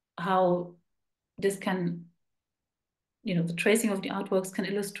how this can, the tracing of the artworks can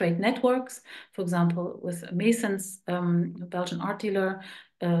illustrate networks. For example, with Masons, a Belgian art dealer,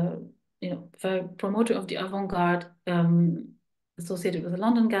 very promoter of the avant-garde, associated with the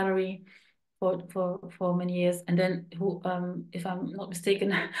London Gallery for many years, and then who, if I'm not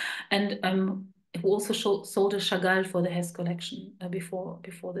mistaken, and who also sold a Chagall for the Hess collection before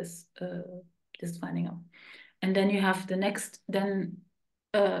this finding out. And then you have the next,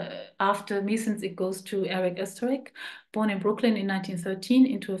 after Masons, it goes to Eric Oesterreich, born in Brooklyn in 1913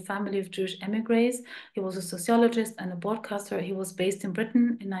 into a family of Jewish emigres. He was a sociologist and a broadcaster. He was based in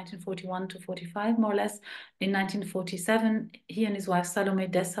Britain in 1941 to 45, more or less. In 1947, he and his wife Salome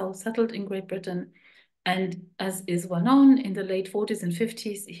Dessau settled in Great Britain. And as is well known, in the late 40s and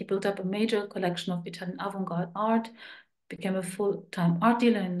 50s, he built up a major collection of Italian avant-garde art, became a full-time art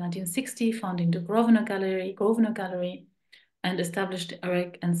dealer in 1960, founding the Grosvenor Gallery, and established the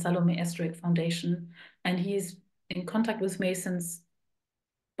Eric and Salome Oesterreich Foundation. And he is in contact with Masons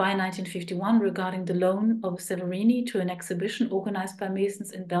by 1951 regarding the loan of Severini to an exhibition organized by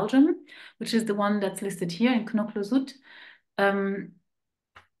Masons in Belgium, which is the one that's listed here in Knokke-le-Zoet,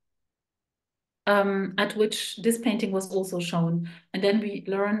 at which this painting was also shown. And then we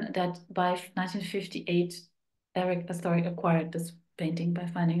learn that by 1958, Eric Oesterreich acquired this painting by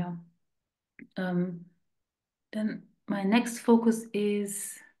finding out. Then my next focus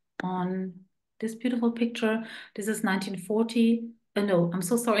is on this beautiful picture. This is 1940. No, I'm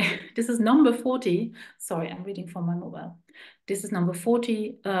so sorry. This is number 40. Sorry, I'm reading from my mobile. This is number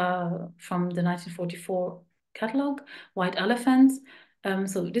 40 from the 1944 catalogue, White Elephants.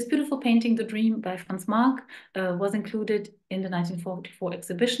 So this beautiful painting, The Dream by Franz Marc, was included in the 1944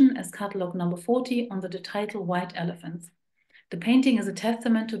 exhibition as catalogue number 40 under the title White Elephants. The painting is a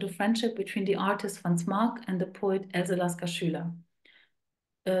testament to the friendship between the artist Franz Marc and the poet Else Lasker-Schüler.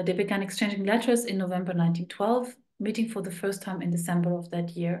 They began exchanging letters in November 1912, meeting for the first time in December of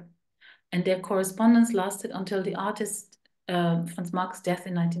that year. And their correspondence lasted until the artist Franz Marc's death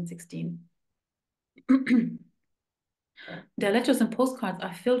in 1916. Their letters and postcards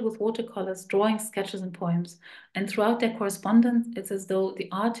are filled with watercolors, drawings, sketches, and poems. And throughout their correspondence, it's as though the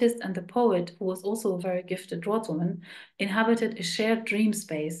artist and the poet, who was also a very gifted draughtswoman, inhabited a shared dream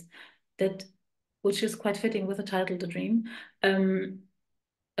space, which is quite fitting with the title, The Dream,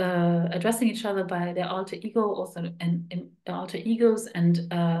 addressing each other by their alter ego, also and alter egos, and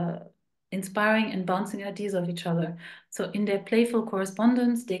inspiring and bouncing ideas of each other. So in their playful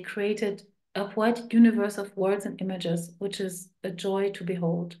correspondence, they created a poetic universe of words and images, which is a joy to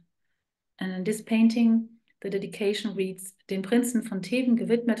behold. And in this painting, the dedication reads, Dem Prinzen von Theben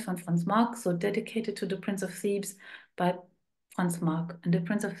gewidmet von Franz Marc, so dedicated to the Prince of Thebes by Franz Marc. And the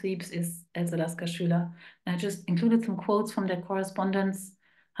Prince of Thebes is Else Lasker-Schüler. And I just included some quotes from their correspondence,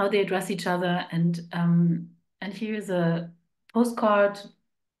 how they address each other. And here is a postcard.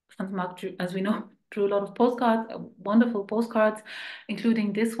 Franz Marc, as we know, drew a lot of postcards, wonderful postcards,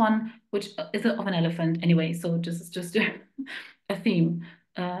 including this one, which is of an elephant anyway. So this is just a theme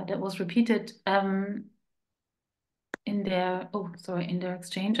that was repeated in their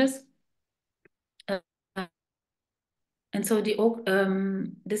exchanges. And so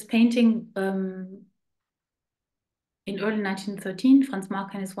this painting in early 1913, Franz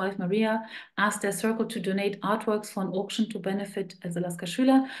Marc and his wife Maria asked their circle to donate artworks for an auction to benefit Else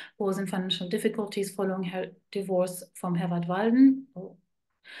Lasker-Schüler, who was in financial difficulties following her divorce from Herwart Walden.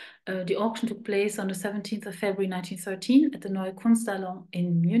 The auction took place on the 17th of February 1913 at the Neue Kunstsalon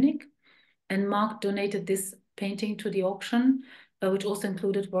in Munich. And Marc donated this painting to the auction, which also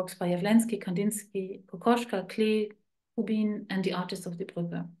included works by Jawlensky, Kandinsky, Kokoschka, Klee, Rubin, and the artists of Die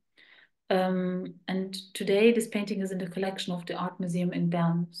Brücke. And today, this painting is in the collection of the Art Museum in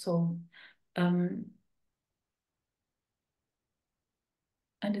Bern. So, and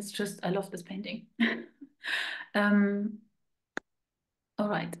it's just, I love this painting. All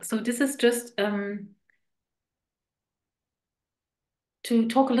right, so this is just to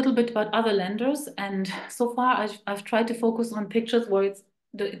talk a little bit about other lenders. And so far, I've tried to focus on pictures where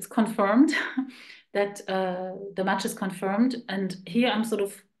it's confirmed that the match is confirmed. And here I'm sort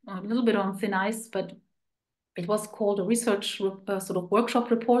of a little bit on thin ice, but it was called a research sort of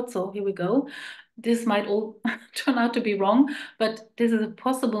workshop report. So here we go. This might all turn out to be wrong, but this is a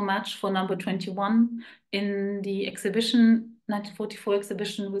possible match for number 21 in the exhibition, 1944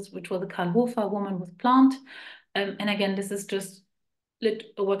 exhibition, which was the Karl Hofer Woman with Plant. And again, this is just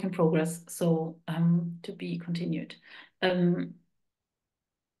a work in progress, so to be continued.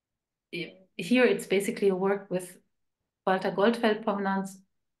 Here it's basically a work with Walter Goldfeld, provenance,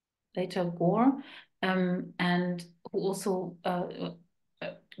 later Gore, and who also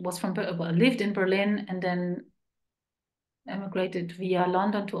was from lived in Berlin and then emigrated via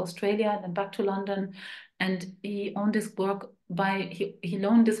London to Australia, then back to London, and he owned this work he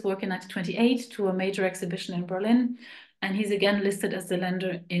loaned this work in 1928 to a major exhibition in Berlin, and he's again listed as the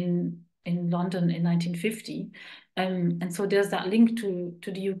lender in London in 1950, and so there's that link to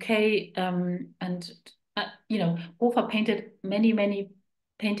the UK, and Hofer painted many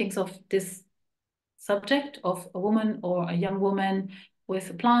paintings of this subject of a woman or a young woman with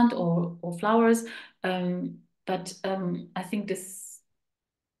a plant or flowers. But I think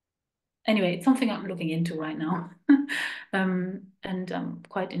anyway, it's something I'm looking into right now, and I'm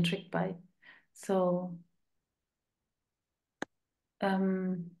quite intrigued by. So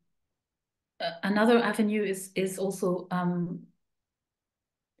another avenue is also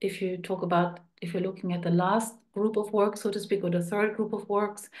if you're looking at the last group of works, so to speak, or the third group of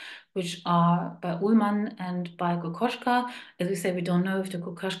works, which are by Ullmann and by Kokoschka. As we say, we don't know if the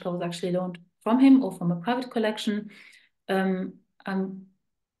Kokoschka was actually loaned from him or from a private collection.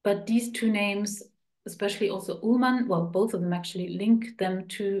 But these two names, especially also Ullmann, well, both of them actually link them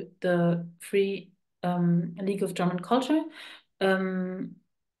to the Free League of German Culture.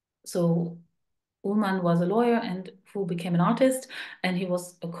 So Ullmann was a lawyer and who became an artist, and he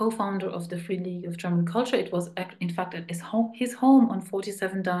was a co-founder of the Free League of German Culture. It was, in fact, at his home on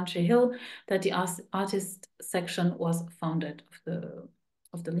 47 Downshire Hill that the artist section was founded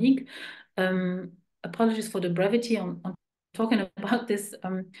of the league. Apologies for the brevity on talking about this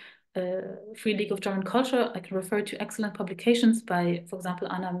Free League of German Culture. I can refer to excellent publications by, for example,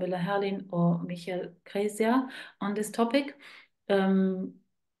 Anna Müller-Herlin or Michael Kreisia on this topic.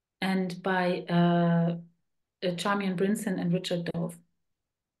 And by Charmian Brinson and Richard Dove.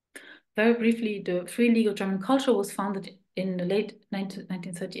 Very briefly, the Free League of German Culture was founded in the late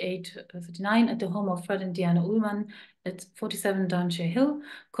 1938-39 at the home of Fred and Diana Ullmann at 47 Downshire Hill,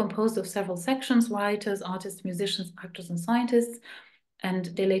 composed of several sections, writers, artists, musicians, actors, and scientists. And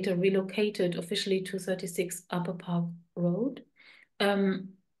they later relocated officially to 36 Upper Park Road.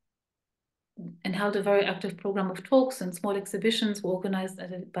 And held a very active program of talks and small exhibitions were organized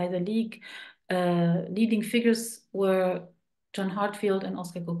by the League. Leading figures were John Hartfield and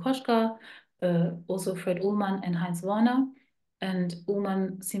Oskar Kokoschka, also Fred Ullmann and Heinz Warner. And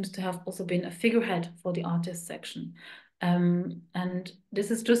Ullmann seems to have also been a figurehead for the artist section. And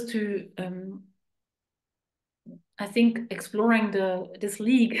this is just to, I think, exploring this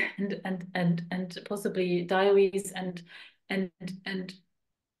league and possibly diaries and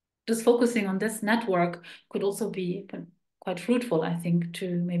just focusing on this network could also be quite fruitful, I think,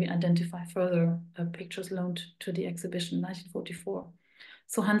 to maybe identify further pictures loaned to the exhibition in 1944.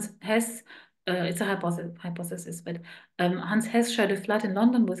 So Hans Hess, it's a hypothesis, but Hans Hess shared a flat in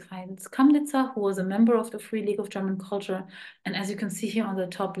London with Heinz Kamnitzer, who was a member of the Free League of German Culture. And as you can see here on the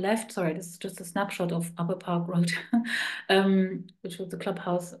top left, sorry, this is just a snapshot of Upper Park Road, which was the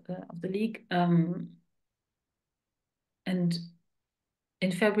clubhouse of the League. And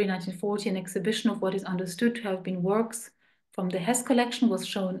in February 1940, an exhibition of what is understood to have been works from the Hess collection was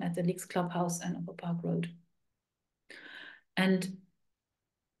shown at the League's clubhouse and Upper Park Road. And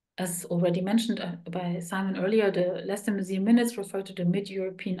as already mentioned by Simon earlier, the Leicester Museum minutes refer to the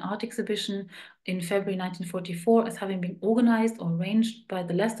Mid-European Art Exhibition in February 1944 as having been organized or arranged by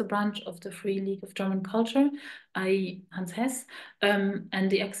the Leicester branch of the Free League of German Culture, i.e. Hans Hess, and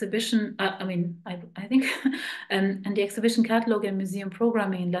the exhibition, I think, and the exhibition catalogue and museum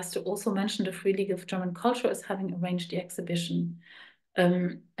programming in Leicester also mentioned the Free League of German Culture as having arranged the exhibition.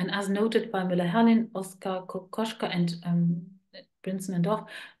 And as noted by Müller-Herlin, Oskar Kokoschka and Brinson and Dove,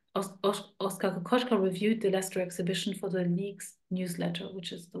 Oskar Kokoschka reviewed the Leicester exhibition for the League's newsletter,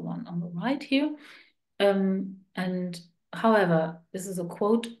 which is the one on the right here. And however, this is a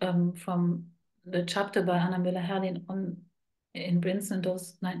quote from the chapter by Anna Müller-Herlin in Brinson and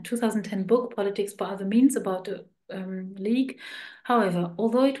Dove's 2010 book, Politics by Other Means, about the League. However,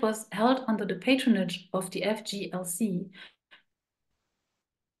 although it was held under the patronage of the FGLC,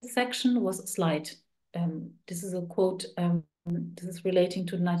 section was slight. This is a quote. This is relating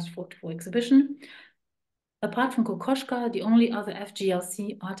to the 1944 exhibition. Apart from Kokoschka, the only other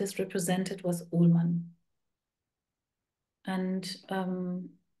FGLC artist represented was Ullmann. And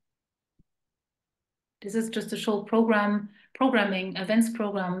this is just a show events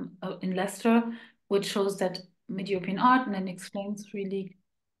program in Leicester, which shows that Mid-European art and then explains Free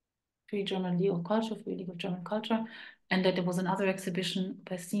German League of Culture, Free League of German Culture, and that there was another exhibition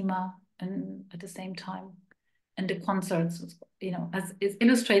by SEMA and at the same time. And the concerts, as it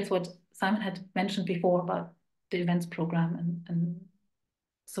illustrates what Simon had mentioned before about the events program and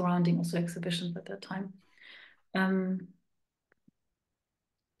surrounding also exhibitions at that time. That's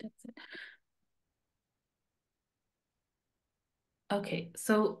it. Okay,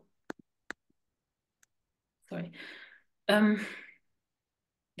 so sorry.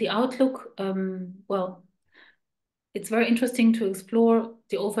 The outlook, well, it's very interesting to explore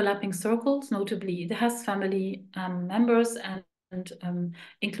the overlapping circles, notably the Hess family members, and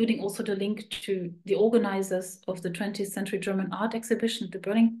including also the link to the organizers of the 20th century German art exhibition at the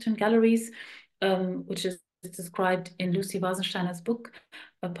Burlington Galleries, which is described in Lucy Wasensteiner's book,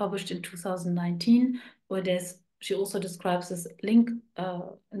 published in 2019, where she also describes this link,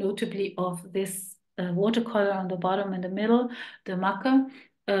 notably of this watercolor on the bottom and the middle, the Macke.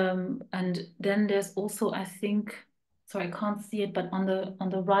 And then there's also, I think, sorry, I can't see it, but on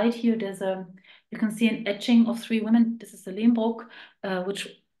the right here, you can see an etching of three women. This is the Lehmbruck, which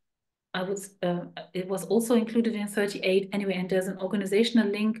it was also included in 38 anyway, and there's an organizational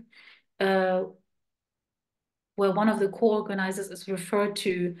link where one of the co-organizers is referred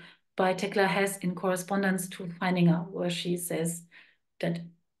to by Tekla Hess in correspondence to Feininger, where she says that,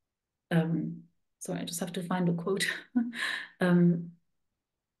 sorry, I just have to find the quote.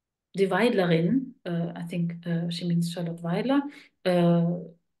 Die Weidlerin, I think she means Charlotte Weidler,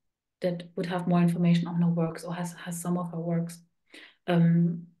 that would have more information on her works, or has some of her works.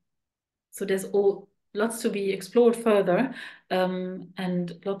 So there's lots to be explored further,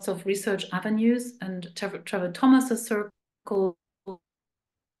 and lots of research avenues, and Trevor Thomas's circle,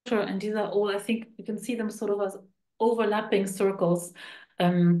 and these are all, I think you can see them sort of as overlapping circles.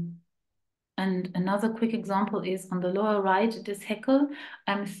 And another quick example is on the lower right, this Heckel.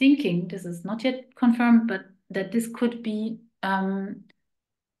 I'm thinking, this is not yet confirmed, but that this could be the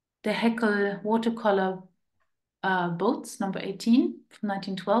Heckel watercolor boats, number 18 from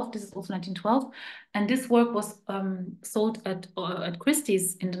 1912. This is also 1912. And this work was sold at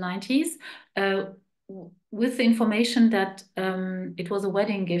Christie's in the 90s with the information that it was a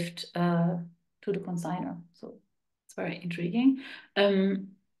wedding gift to the consignor. So it's very intriguing.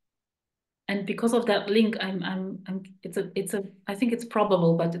 And because of that link, I think it's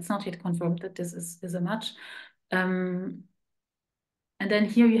probable, but it's not yet confirmed that this is a match. And then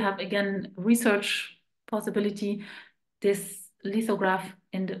here you have again research possibility. This lithograph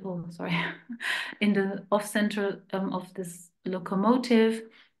in the in the off center of this locomotive,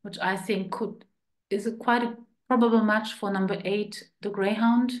 which I think is quite a probable match for number 8, the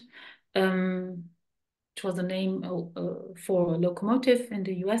Greyhound. Which was a name for a locomotive in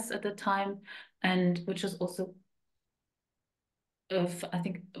the US at the time, and which is also, I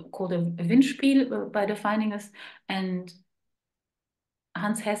think, called a Windspiel by the Feiningers. And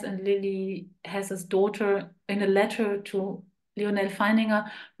Hans Hess and Lily Hess's daughter, in a letter to Lionel Feininger,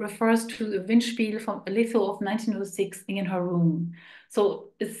 refers to a Windspiel from a litho of 1906 in her room.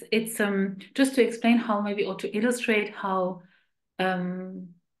 So it's just to explain how maybe, or to illustrate how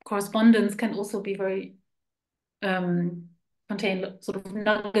correspondence can also be very contain sort of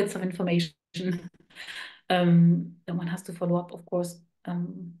nuggets of information. Then one has to follow up, of course.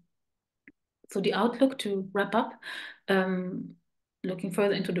 So the outlook, to wrap up, looking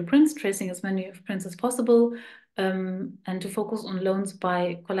further into the prints, tracing as many prints as possible, and to focus on loans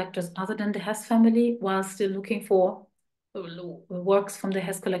by collectors other than the Hess family, while still looking for works from the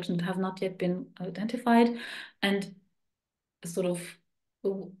Hess collection that have not yet been identified. And sort of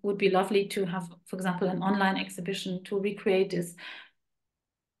would be lovely to have, for example, an online exhibition to recreate this,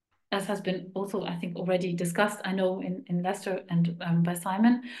 as has been also, I think, already discussed, I know, in Leicester, and by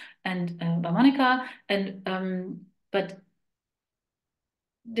Simon and by Monica. And but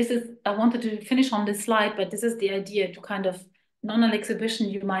this is, I wanted to finish on this slide, but this is the idea, to kind of, on an exhibition,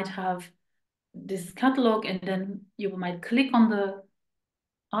 you might have this catalog, and then you might click on the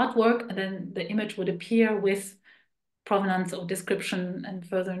artwork, and then the image would appear with provenance or description and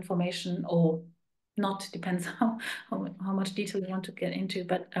further information, or not, depends how much detail you want to get into.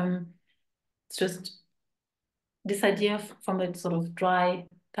 But it's just this idea from a sort of dry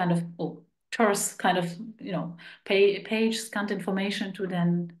kind of, or terse kind of, page scanned information, to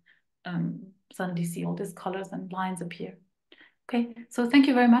then suddenly see all these colors and lines appear. Okay, so thank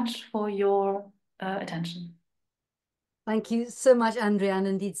you very much for your attention. Thank you so much, Andrea, and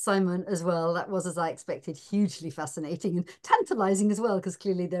indeed Simon as well. That was, as I expected, hugely fascinating and tantalizing as well, because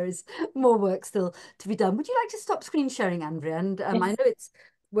clearly there is more work still to be done. Would you like to stop screen sharing, Andrea? And Yes. I know it's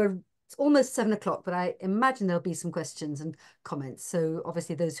almost 7 o'clock, but I imagine there'll be some questions and comments. So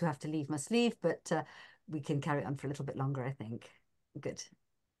obviously those who have to leave must leave, but we can carry on for a little bit longer, I think. Good.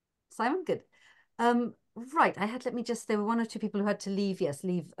 Simon, good. Right, let me just, there were 1 or 2 people who had to leave,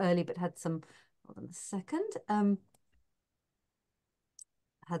 leave early, but had some, hold on a second.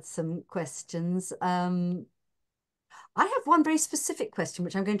 had some questions. I have one very specific question,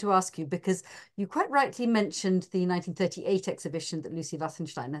 which I'm going to ask you, because you quite rightly mentioned the 1938 exhibition that Lucy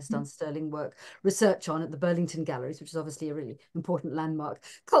Wassenstein has done sterling work research on at the Burlington Galleries, which is obviously a really important landmark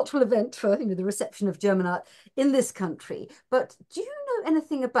cultural event for the reception of German art in this country. But do you know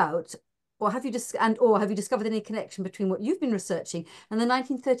anything about, or have you discovered any connection between what you've been researching and the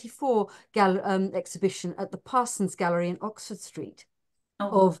 1934 exhibition at the Parsons Gallery in Oxford Street?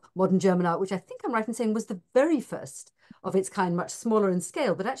 Oh. Of modern German art, which I think I'm right in saying was the very first of its kind, much smaller in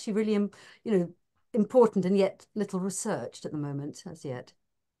scale, but actually really, important and yet little researched at the moment as yet.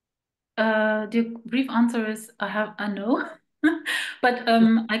 The brief answer is I know, but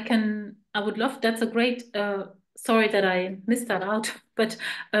I would love. That's a great. Sorry that I missed that out, but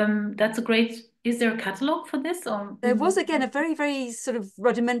that's a great. Is there a catalogue for this, or There was, again, a very, very sort of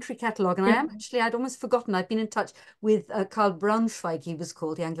rudimentary catalogue. And yeah. I'd almost forgotten. I've been in touch with Karl Braunschweig, he was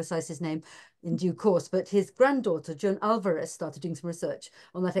called. He anglicised his name in due course. But his granddaughter, Joan Alvarez, started doing some research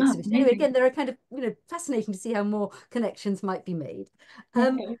on that exhibition. Anyway, again, there are kind of, fascinating to see how more connections might be made.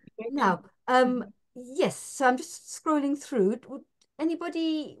 Okay. Now, yes, so I'm just scrolling through. Would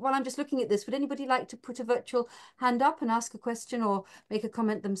anybody, while I'm just looking at this, would anybody like to put a virtual hand up and ask a question or make a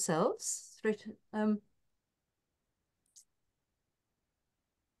comment themselves? Straight,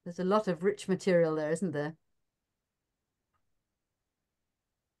 there's a lot of rich material there, isn't there?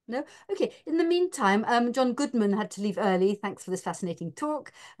 No? Okay. In the meantime, John Goodman had to leave early. Thanks for this fascinating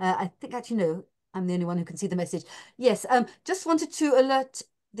talk. I think actually, no, I'm the only one who can see the message. Yes, just wanted to alert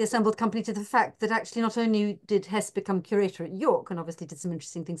the assembled company to the fact that actually not only did Hess become curator at York and obviously did some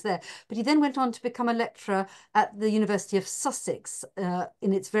interesting things there, but he then went on to become a lecturer at the University of Sussex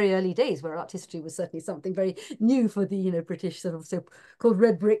in its very early days, where art history was certainly something very new for the British sort of so-called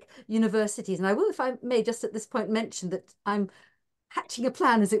red brick universities. And I will, if I may, just at this point mention that I'm hatching a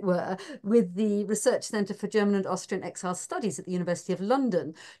plan, as it were, with the Research Centre for German and Austrian Exile Studies at the University of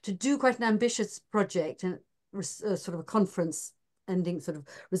London to do quite an ambitious project and sort of a conference ending, sort of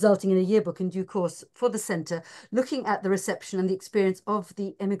resulting in a yearbook in due course for the centre, looking at the reception and the experience of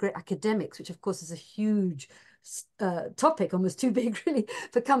the emigre academics, which of course is a huge topic, almost too big really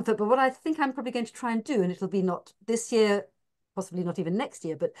for comfort. But what I think I'm probably going to try and do, and it'll be not this year, possibly not even next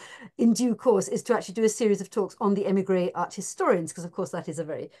year, but in due course, is to actually do a series of talks on the emigre art historians, because of course that is a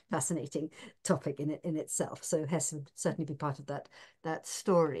very fascinating topic in itself. So Hess would certainly be part of that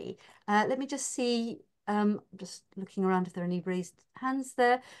story. Let me just see, just looking around if there are any raised hands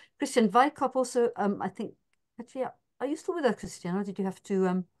there. Christian Weikop also, I think, actually, are you still with us, Christian, or did you have to,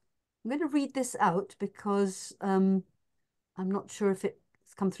 I'm going to read this out because I'm not sure if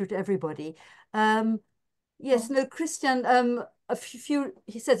it's come through to everybody. Yes, no, Christian,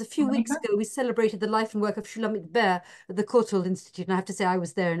 he says a few weeks ago, we celebrated the life and work of Shulamit Ber at the Courtauld Institute. And I have to say I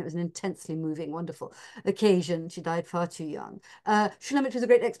was there and it was an intensely moving, wonderful occasion. She died far too young. Shulamit was a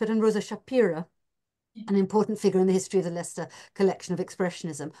great expert on Rosa Shapira, an important figure in the history of the Leicester collection of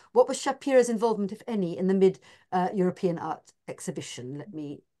Expressionism. What was Shapira's involvement, if any, in the mid-European art exhibition? Let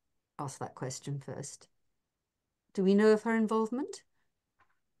me ask that question first. Do we know of her involvement?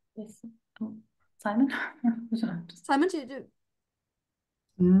 Yes. Simon? Simon, do you do?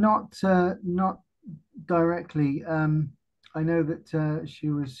 Not directly. I know that she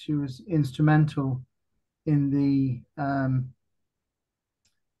was instrumental in the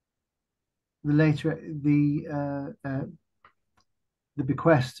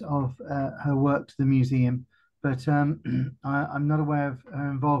bequest of her work to the museum, but I'm not aware of her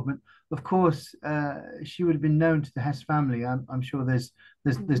involvement. Of course, she would have been known to the Hess family. I'm sure there's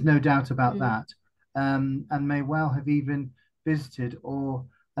no doubt about that, and may well have even visited or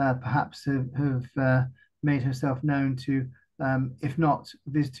perhaps have made herself known to, if not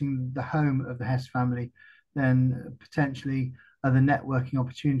visiting the home of the Hess family, then potentially other networking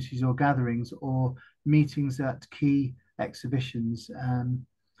opportunities or gatherings or meetings at key exhibitions.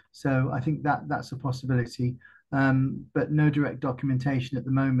 So I think that's a possibility, but no direct documentation at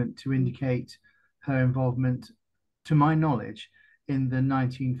the moment to indicate her involvement, to my knowledge, in the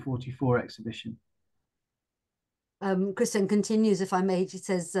 1944 exhibition. Christian continues, if I may. She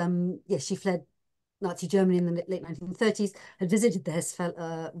says, yes, she fled Nazi Germany in the late 1930s, had visited the Hess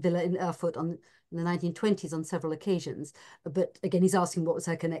villa in Erfurt in the 1920s on several occasions. But again, he's asking what was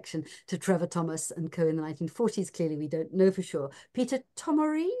her connection to Trevor Thomas and co in the 1940s. Clearly, we don't know for sure. Peter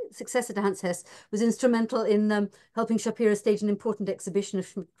Tomory, successor to Hans Hess, was instrumental in helping Shapira stage an important exhibition of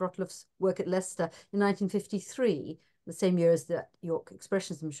Schmidt-Rottluff's work at Leicester in 1953. The same year as the York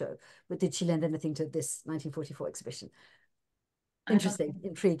Expressionism show. But did she lend anything to this 1944 exhibition? Interesting,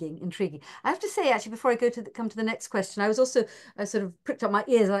 intriguing. I have to say, actually, before I come to the next question, I was also sort of pricked up my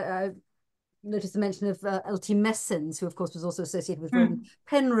ears. I noticed the mention of L.T. Messens, who of course was also associated with Roland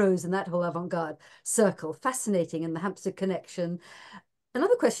Penrose and that whole avant-garde circle. Fascinating, and the Hampstead connection.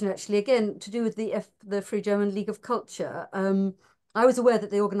 Another question, actually, again, to do with the Free German League of Culture. I was aware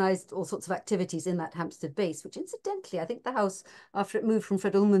that they organised all sorts of activities in that Hampstead base, which incidentally, I think the house, after it moved from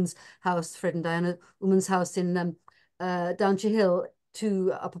Fred and Diana Ullman's house in Downshire Hill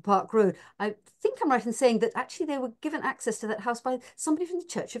to Upper Park Road, I think I'm right in saying that actually they were given access to that house by somebody from the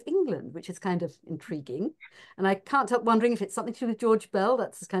Church of England, which is kind of intriguing. And I can't help wondering if it's something to do with George Bell.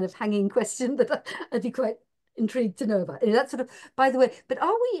 That's this kind of hanging question that I'd be quite intrigued to know about. And that sort of, by the way, but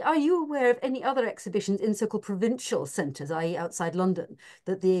are you aware of any other exhibitions in so-called provincial centres, i.e. outside London,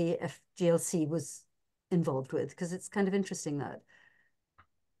 that the FGLC was involved with? Because it's kind of interesting that.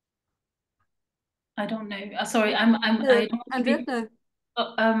 I don't know. Sorry, I don't want to be. No.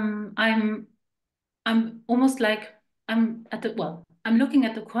 I'm almost like I'm looking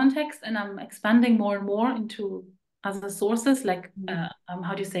at the context and I'm expanding more and more into other sources like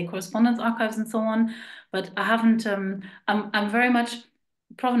how do you say, correspondence archives and so on. But I haven't. I'm very much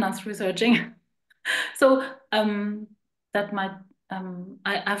provenance researching, so that might.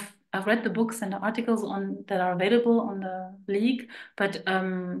 I've read the books and the articles on that are available on the League, but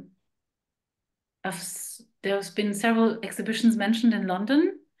there's been several exhibitions mentioned in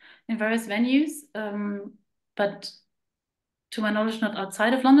London in various venues, but to my knowledge, not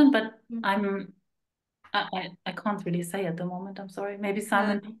outside of London. But I can't really say at the moment. I'm sorry. Maybe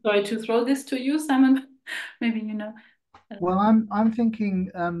Simon. Sorry to throw this to you, Simon. Maybe you know. Well, I'm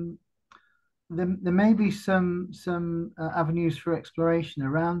thinking there may be some avenues for exploration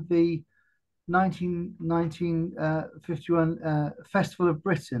around the 1951 Festival of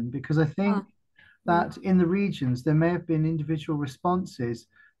Britain, because I think that in the regions there may have been individual responses.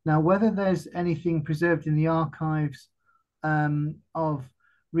 Now, whether there's anything preserved in the archives of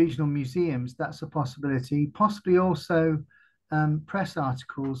regional museums, that's a possibility. Possibly also press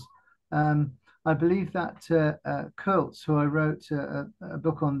articles. I believe that Kurtz, who I wrote a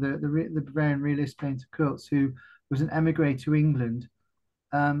book on, the Bavarian realist painter Kurtz, who was an emigre to England,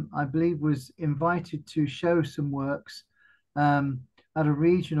 I believe was invited to show some works at a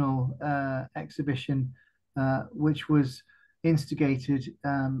regional exhibition, which was instigated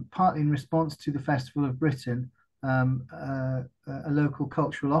partly in response to the Festival of Britain, a local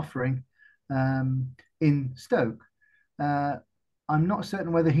cultural offering in Stoke. I'm not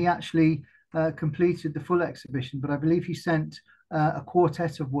certain whether he actually completed the full exhibition, but I believe he sent a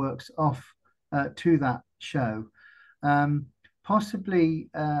quartet of works off to that show. Possibly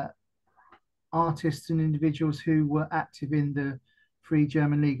artists and individuals who were active in the Free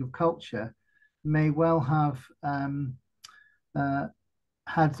German League of Culture may well have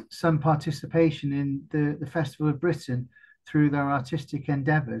had some participation in the Festival of Britain through their artistic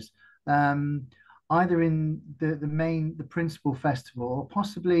endeavours, either in the principal festival or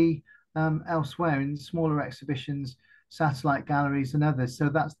possibly elsewhere in smaller exhibitions, satellite galleries and others. So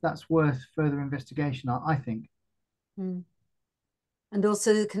that's worth further investigation, I think. And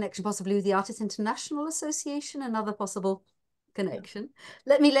also the connection possibly with the Artists International Association, another possible connection.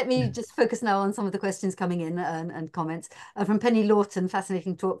 Let me just focus now on some of the questions coming in and comments from Penny Lawton.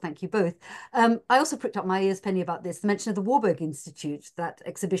 Fascinating talk, thank you both. I also pricked up my ears, Penny, about this, the mention of the Warburg Institute, that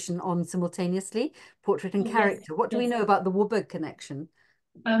exhibition on simultaneously portrait and character. Yes, what do we know about the Warburg connection?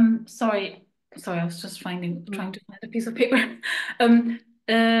 Sorry, I was just trying to find a piece of paper.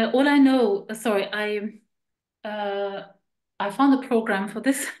 All I know, I found a program for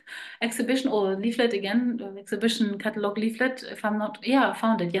this exhibition, or leaflet again, exhibition catalog leaflet. If I'm not, I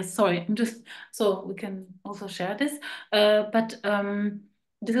found it. Yes, sorry. I'm just so we can also share this. But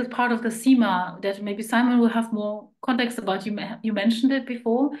this is part of the CIMA that maybe Simon will have more context about. You mentioned it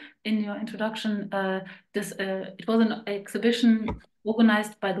before in your introduction. It was an exhibition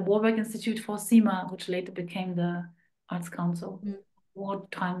organized by the Warburg Institute for CIMA, which later became the Arts Council,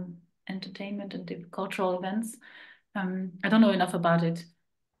 wartime entertainment and cultural events. I don't know enough about it.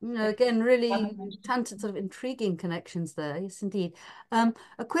 No, again, really tangent, sort of intriguing connections there. Yes, indeed. A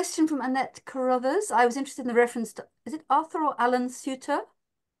question from Annette Carruthers. I was interested in the reference to, is it Arthur or Alan Suter?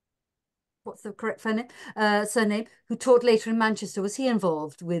 What's the correct surname? Who taught later in Manchester. Was he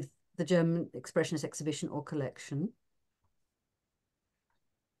involved with the German Expressionist exhibition or collection?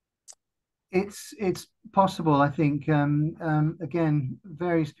 It's possible, I think. Again,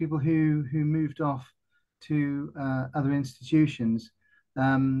 various people who moved off to other institutions,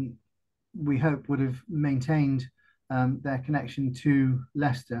 we hope would have maintained their connection to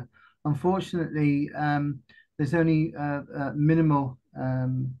Leicester. Unfortunately, there's only minimal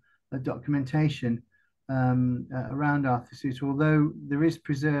documentation around Arthur Suter, although there is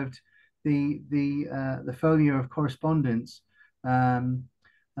preserved the folio of correspondence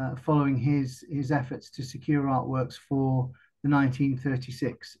following his efforts to secure artworks for the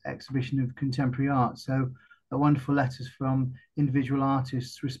 1936 exhibition of contemporary art. So wonderful letters from individual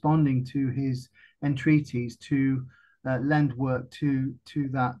artists responding to his entreaties to lend work to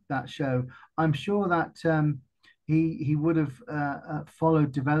that show. I'm sure that he would have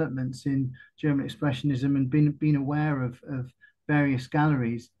followed developments in German Expressionism and been aware of various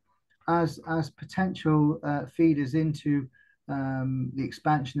galleries as potential feeders into the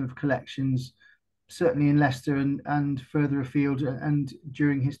expansion of collections, certainly in Leicester and further afield, and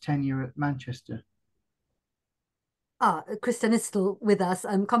during his tenure at Manchester. Kristen is still with us,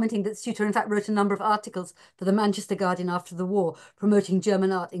 commenting that Suter in fact wrote a number of articles for the Manchester Guardian after the war, promoting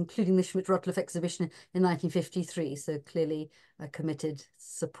German art, including the Schmidt-Rottluff exhibition in 1953. So clearly a committed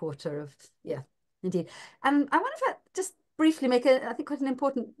supporter of, yeah, indeed. And I wonder if I just briefly make I think quite an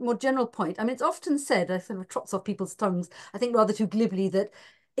important, more general point. I mean, it's often said, I sort of trots off people's tongues, I think rather too glibly, that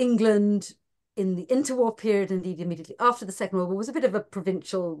England in the interwar period, indeed immediately after the Second World War, was a bit of a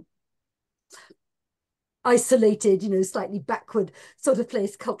provincial, isolated, slightly backward sort of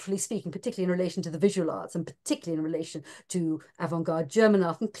place, culturally speaking, particularly in relation to the visual arts and particularly in relation to avant-garde German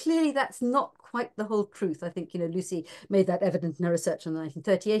art. And clearly that's not quite the whole truth. I think, Lucy made that evident in her research on the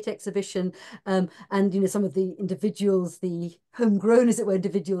 1938 exhibition. And, some of the individuals, the homegrown, as it were,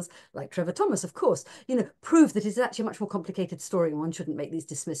 individuals like Trevor Thomas, of course, prove that it's actually a much more complicated story. One shouldn't make these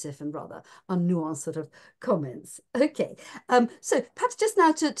dismissive and rather unnuanced sort of comments. Okay. So perhaps just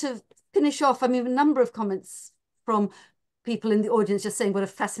now to finish off, I mean, a number of comments from people in the audience just saying what a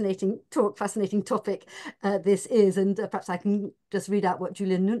fascinating talk, fascinating topic this is. And perhaps I can just read out what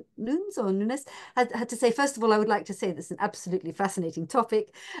Julian Nunes had to say. First of all, I would like to say this is an absolutely fascinating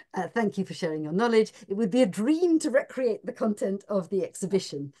topic. Thank you for sharing your knowledge. It would be a dream to recreate the content of the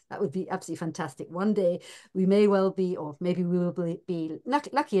exhibition. That would be absolutely fantastic. One day we may well be, or maybe we will be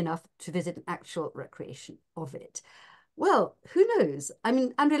lucky enough to visit an actual recreation of it. Well, who knows? I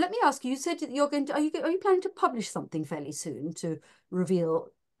mean, Andrea, let me ask you, you said that you're going to, are you planning to publish something fairly soon to reveal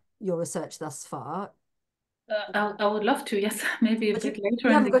your research thus far? I would love to, yes, maybe a bit later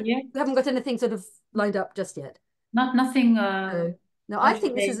in the year. You haven't got anything sort of lined up just yet? Nothing. No, I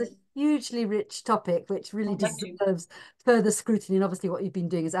think this is a hugely rich topic, which really deserves further scrutiny. And obviously what you've been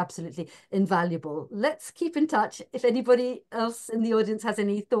doing is absolutely invaluable. Let's keep in touch. If anybody else in the audience has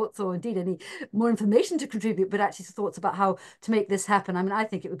any thoughts or indeed any more information to contribute, but actually thoughts about how to make this happen, I mean, I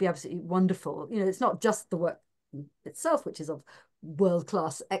think it would be absolutely wonderful. It's not just the work itself, which is of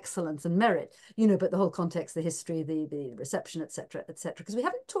world-class excellence and merit, but the whole context, the history, the reception, etc., etc. Because we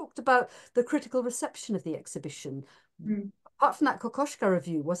haven't talked about the critical reception of the exhibition. Apart from that Kokoschka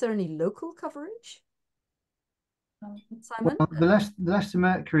review, was there any local coverage? Simon? Well, the Leicester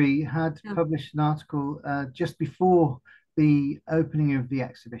Mercury had published an article just before the opening of the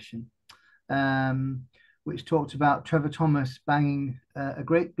exhibition, which talked about Trevor Thomas banging a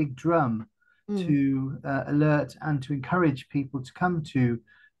great big drum to alert and to encourage people to come to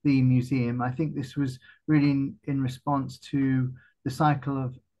the museum. I think this was really in response to the cycle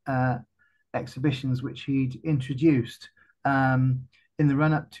of exhibitions which he'd introduced in the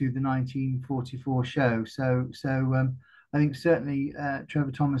run-up to the 1944 show. So I think certainly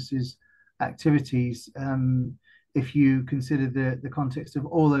Trevor Thomas's activities, if you consider the context of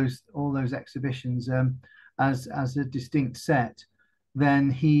all those exhibitions as a distinct set, then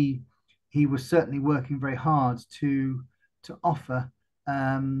he was certainly working very hard to offer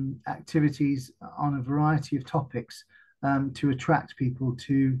activities on a variety of topics to attract people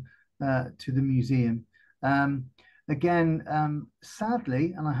to the museum. Again,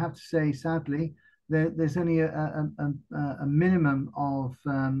 sadly, and I have to say sadly, there's only a minimum of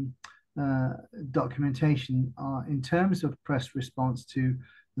documentation in terms of press response to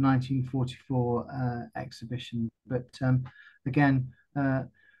the 1944 exhibition. But again,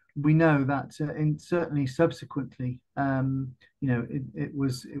 we know that certainly subsequently, it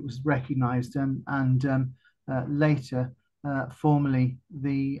was recognised and later. Formally,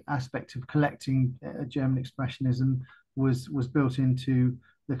 the aspect of collecting German Expressionism was built into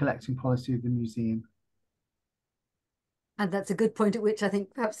the collecting policy of the museum. And that's a good point at which I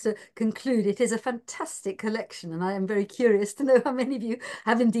think perhaps to conclude, it is a fantastic collection. And I am very curious to know how many of you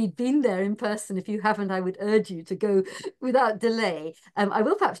have indeed been there in person. If you haven't, I would urge you to go without delay. I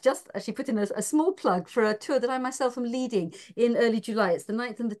will perhaps just actually put in a small plug for a tour that I myself am leading in early July. It's the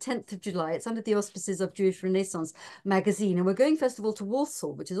 9th and the 10th of July. It's under the auspices of Jewish Renaissance magazine. And we're going first of all to Warsaw,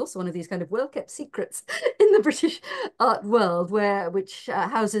 which is also one of these kind of well-kept secrets in the British art world, which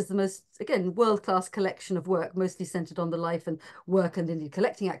houses the most, again, world-class collection of work, mostly centered on the life and work and indeed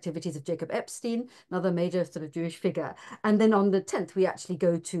collecting activities of Jacob Epstein, another major sort of Jewish figure. And then on the 10th, we actually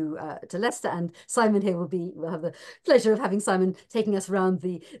go to Leicester, and Simon here we'll have the pleasure of having Simon taking us around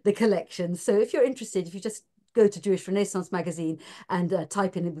the collection. So if you're interested, if you just go to Jewish Renaissance magazine and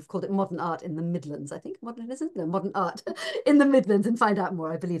type in, we've called it modern art in the Midlands, I think, modernism, no, modern art in the Midlands, and find out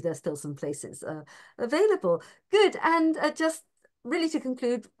more. I believe there's still some places available. Good. And just really to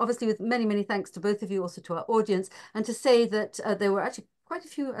conclude, obviously with many, many thanks to both of you, also to our audience, and to say that there were actually quite a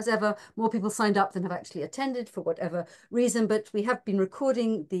few, as ever, more people signed up than have actually attended for whatever reason, but we have been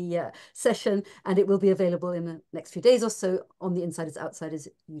recording the session, and it will be available in the next few days or so on the Insiders Outsiders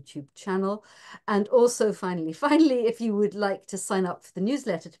YouTube channel. And also finally, if you would like to sign up for the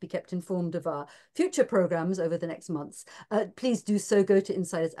newsletter to be kept informed of our future programs over the next months, please do so. Go to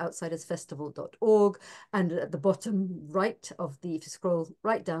insidersoutsiders.festival.org, and at the bottom right of the, if you scroll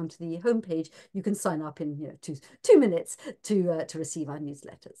right down to the homepage, you can sign up in two minutes to receive our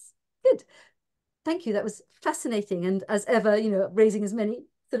newsletters. Good. Thank you. That was fascinating. And as ever, raising as many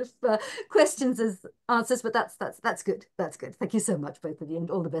sort of questions as answers, but that's good. That's good. Thank you so much, both of you,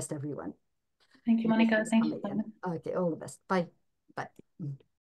 and all the best, everyone. Thank you, Monica. Thank you, Simon. Okay, all the best. Bye. Bye.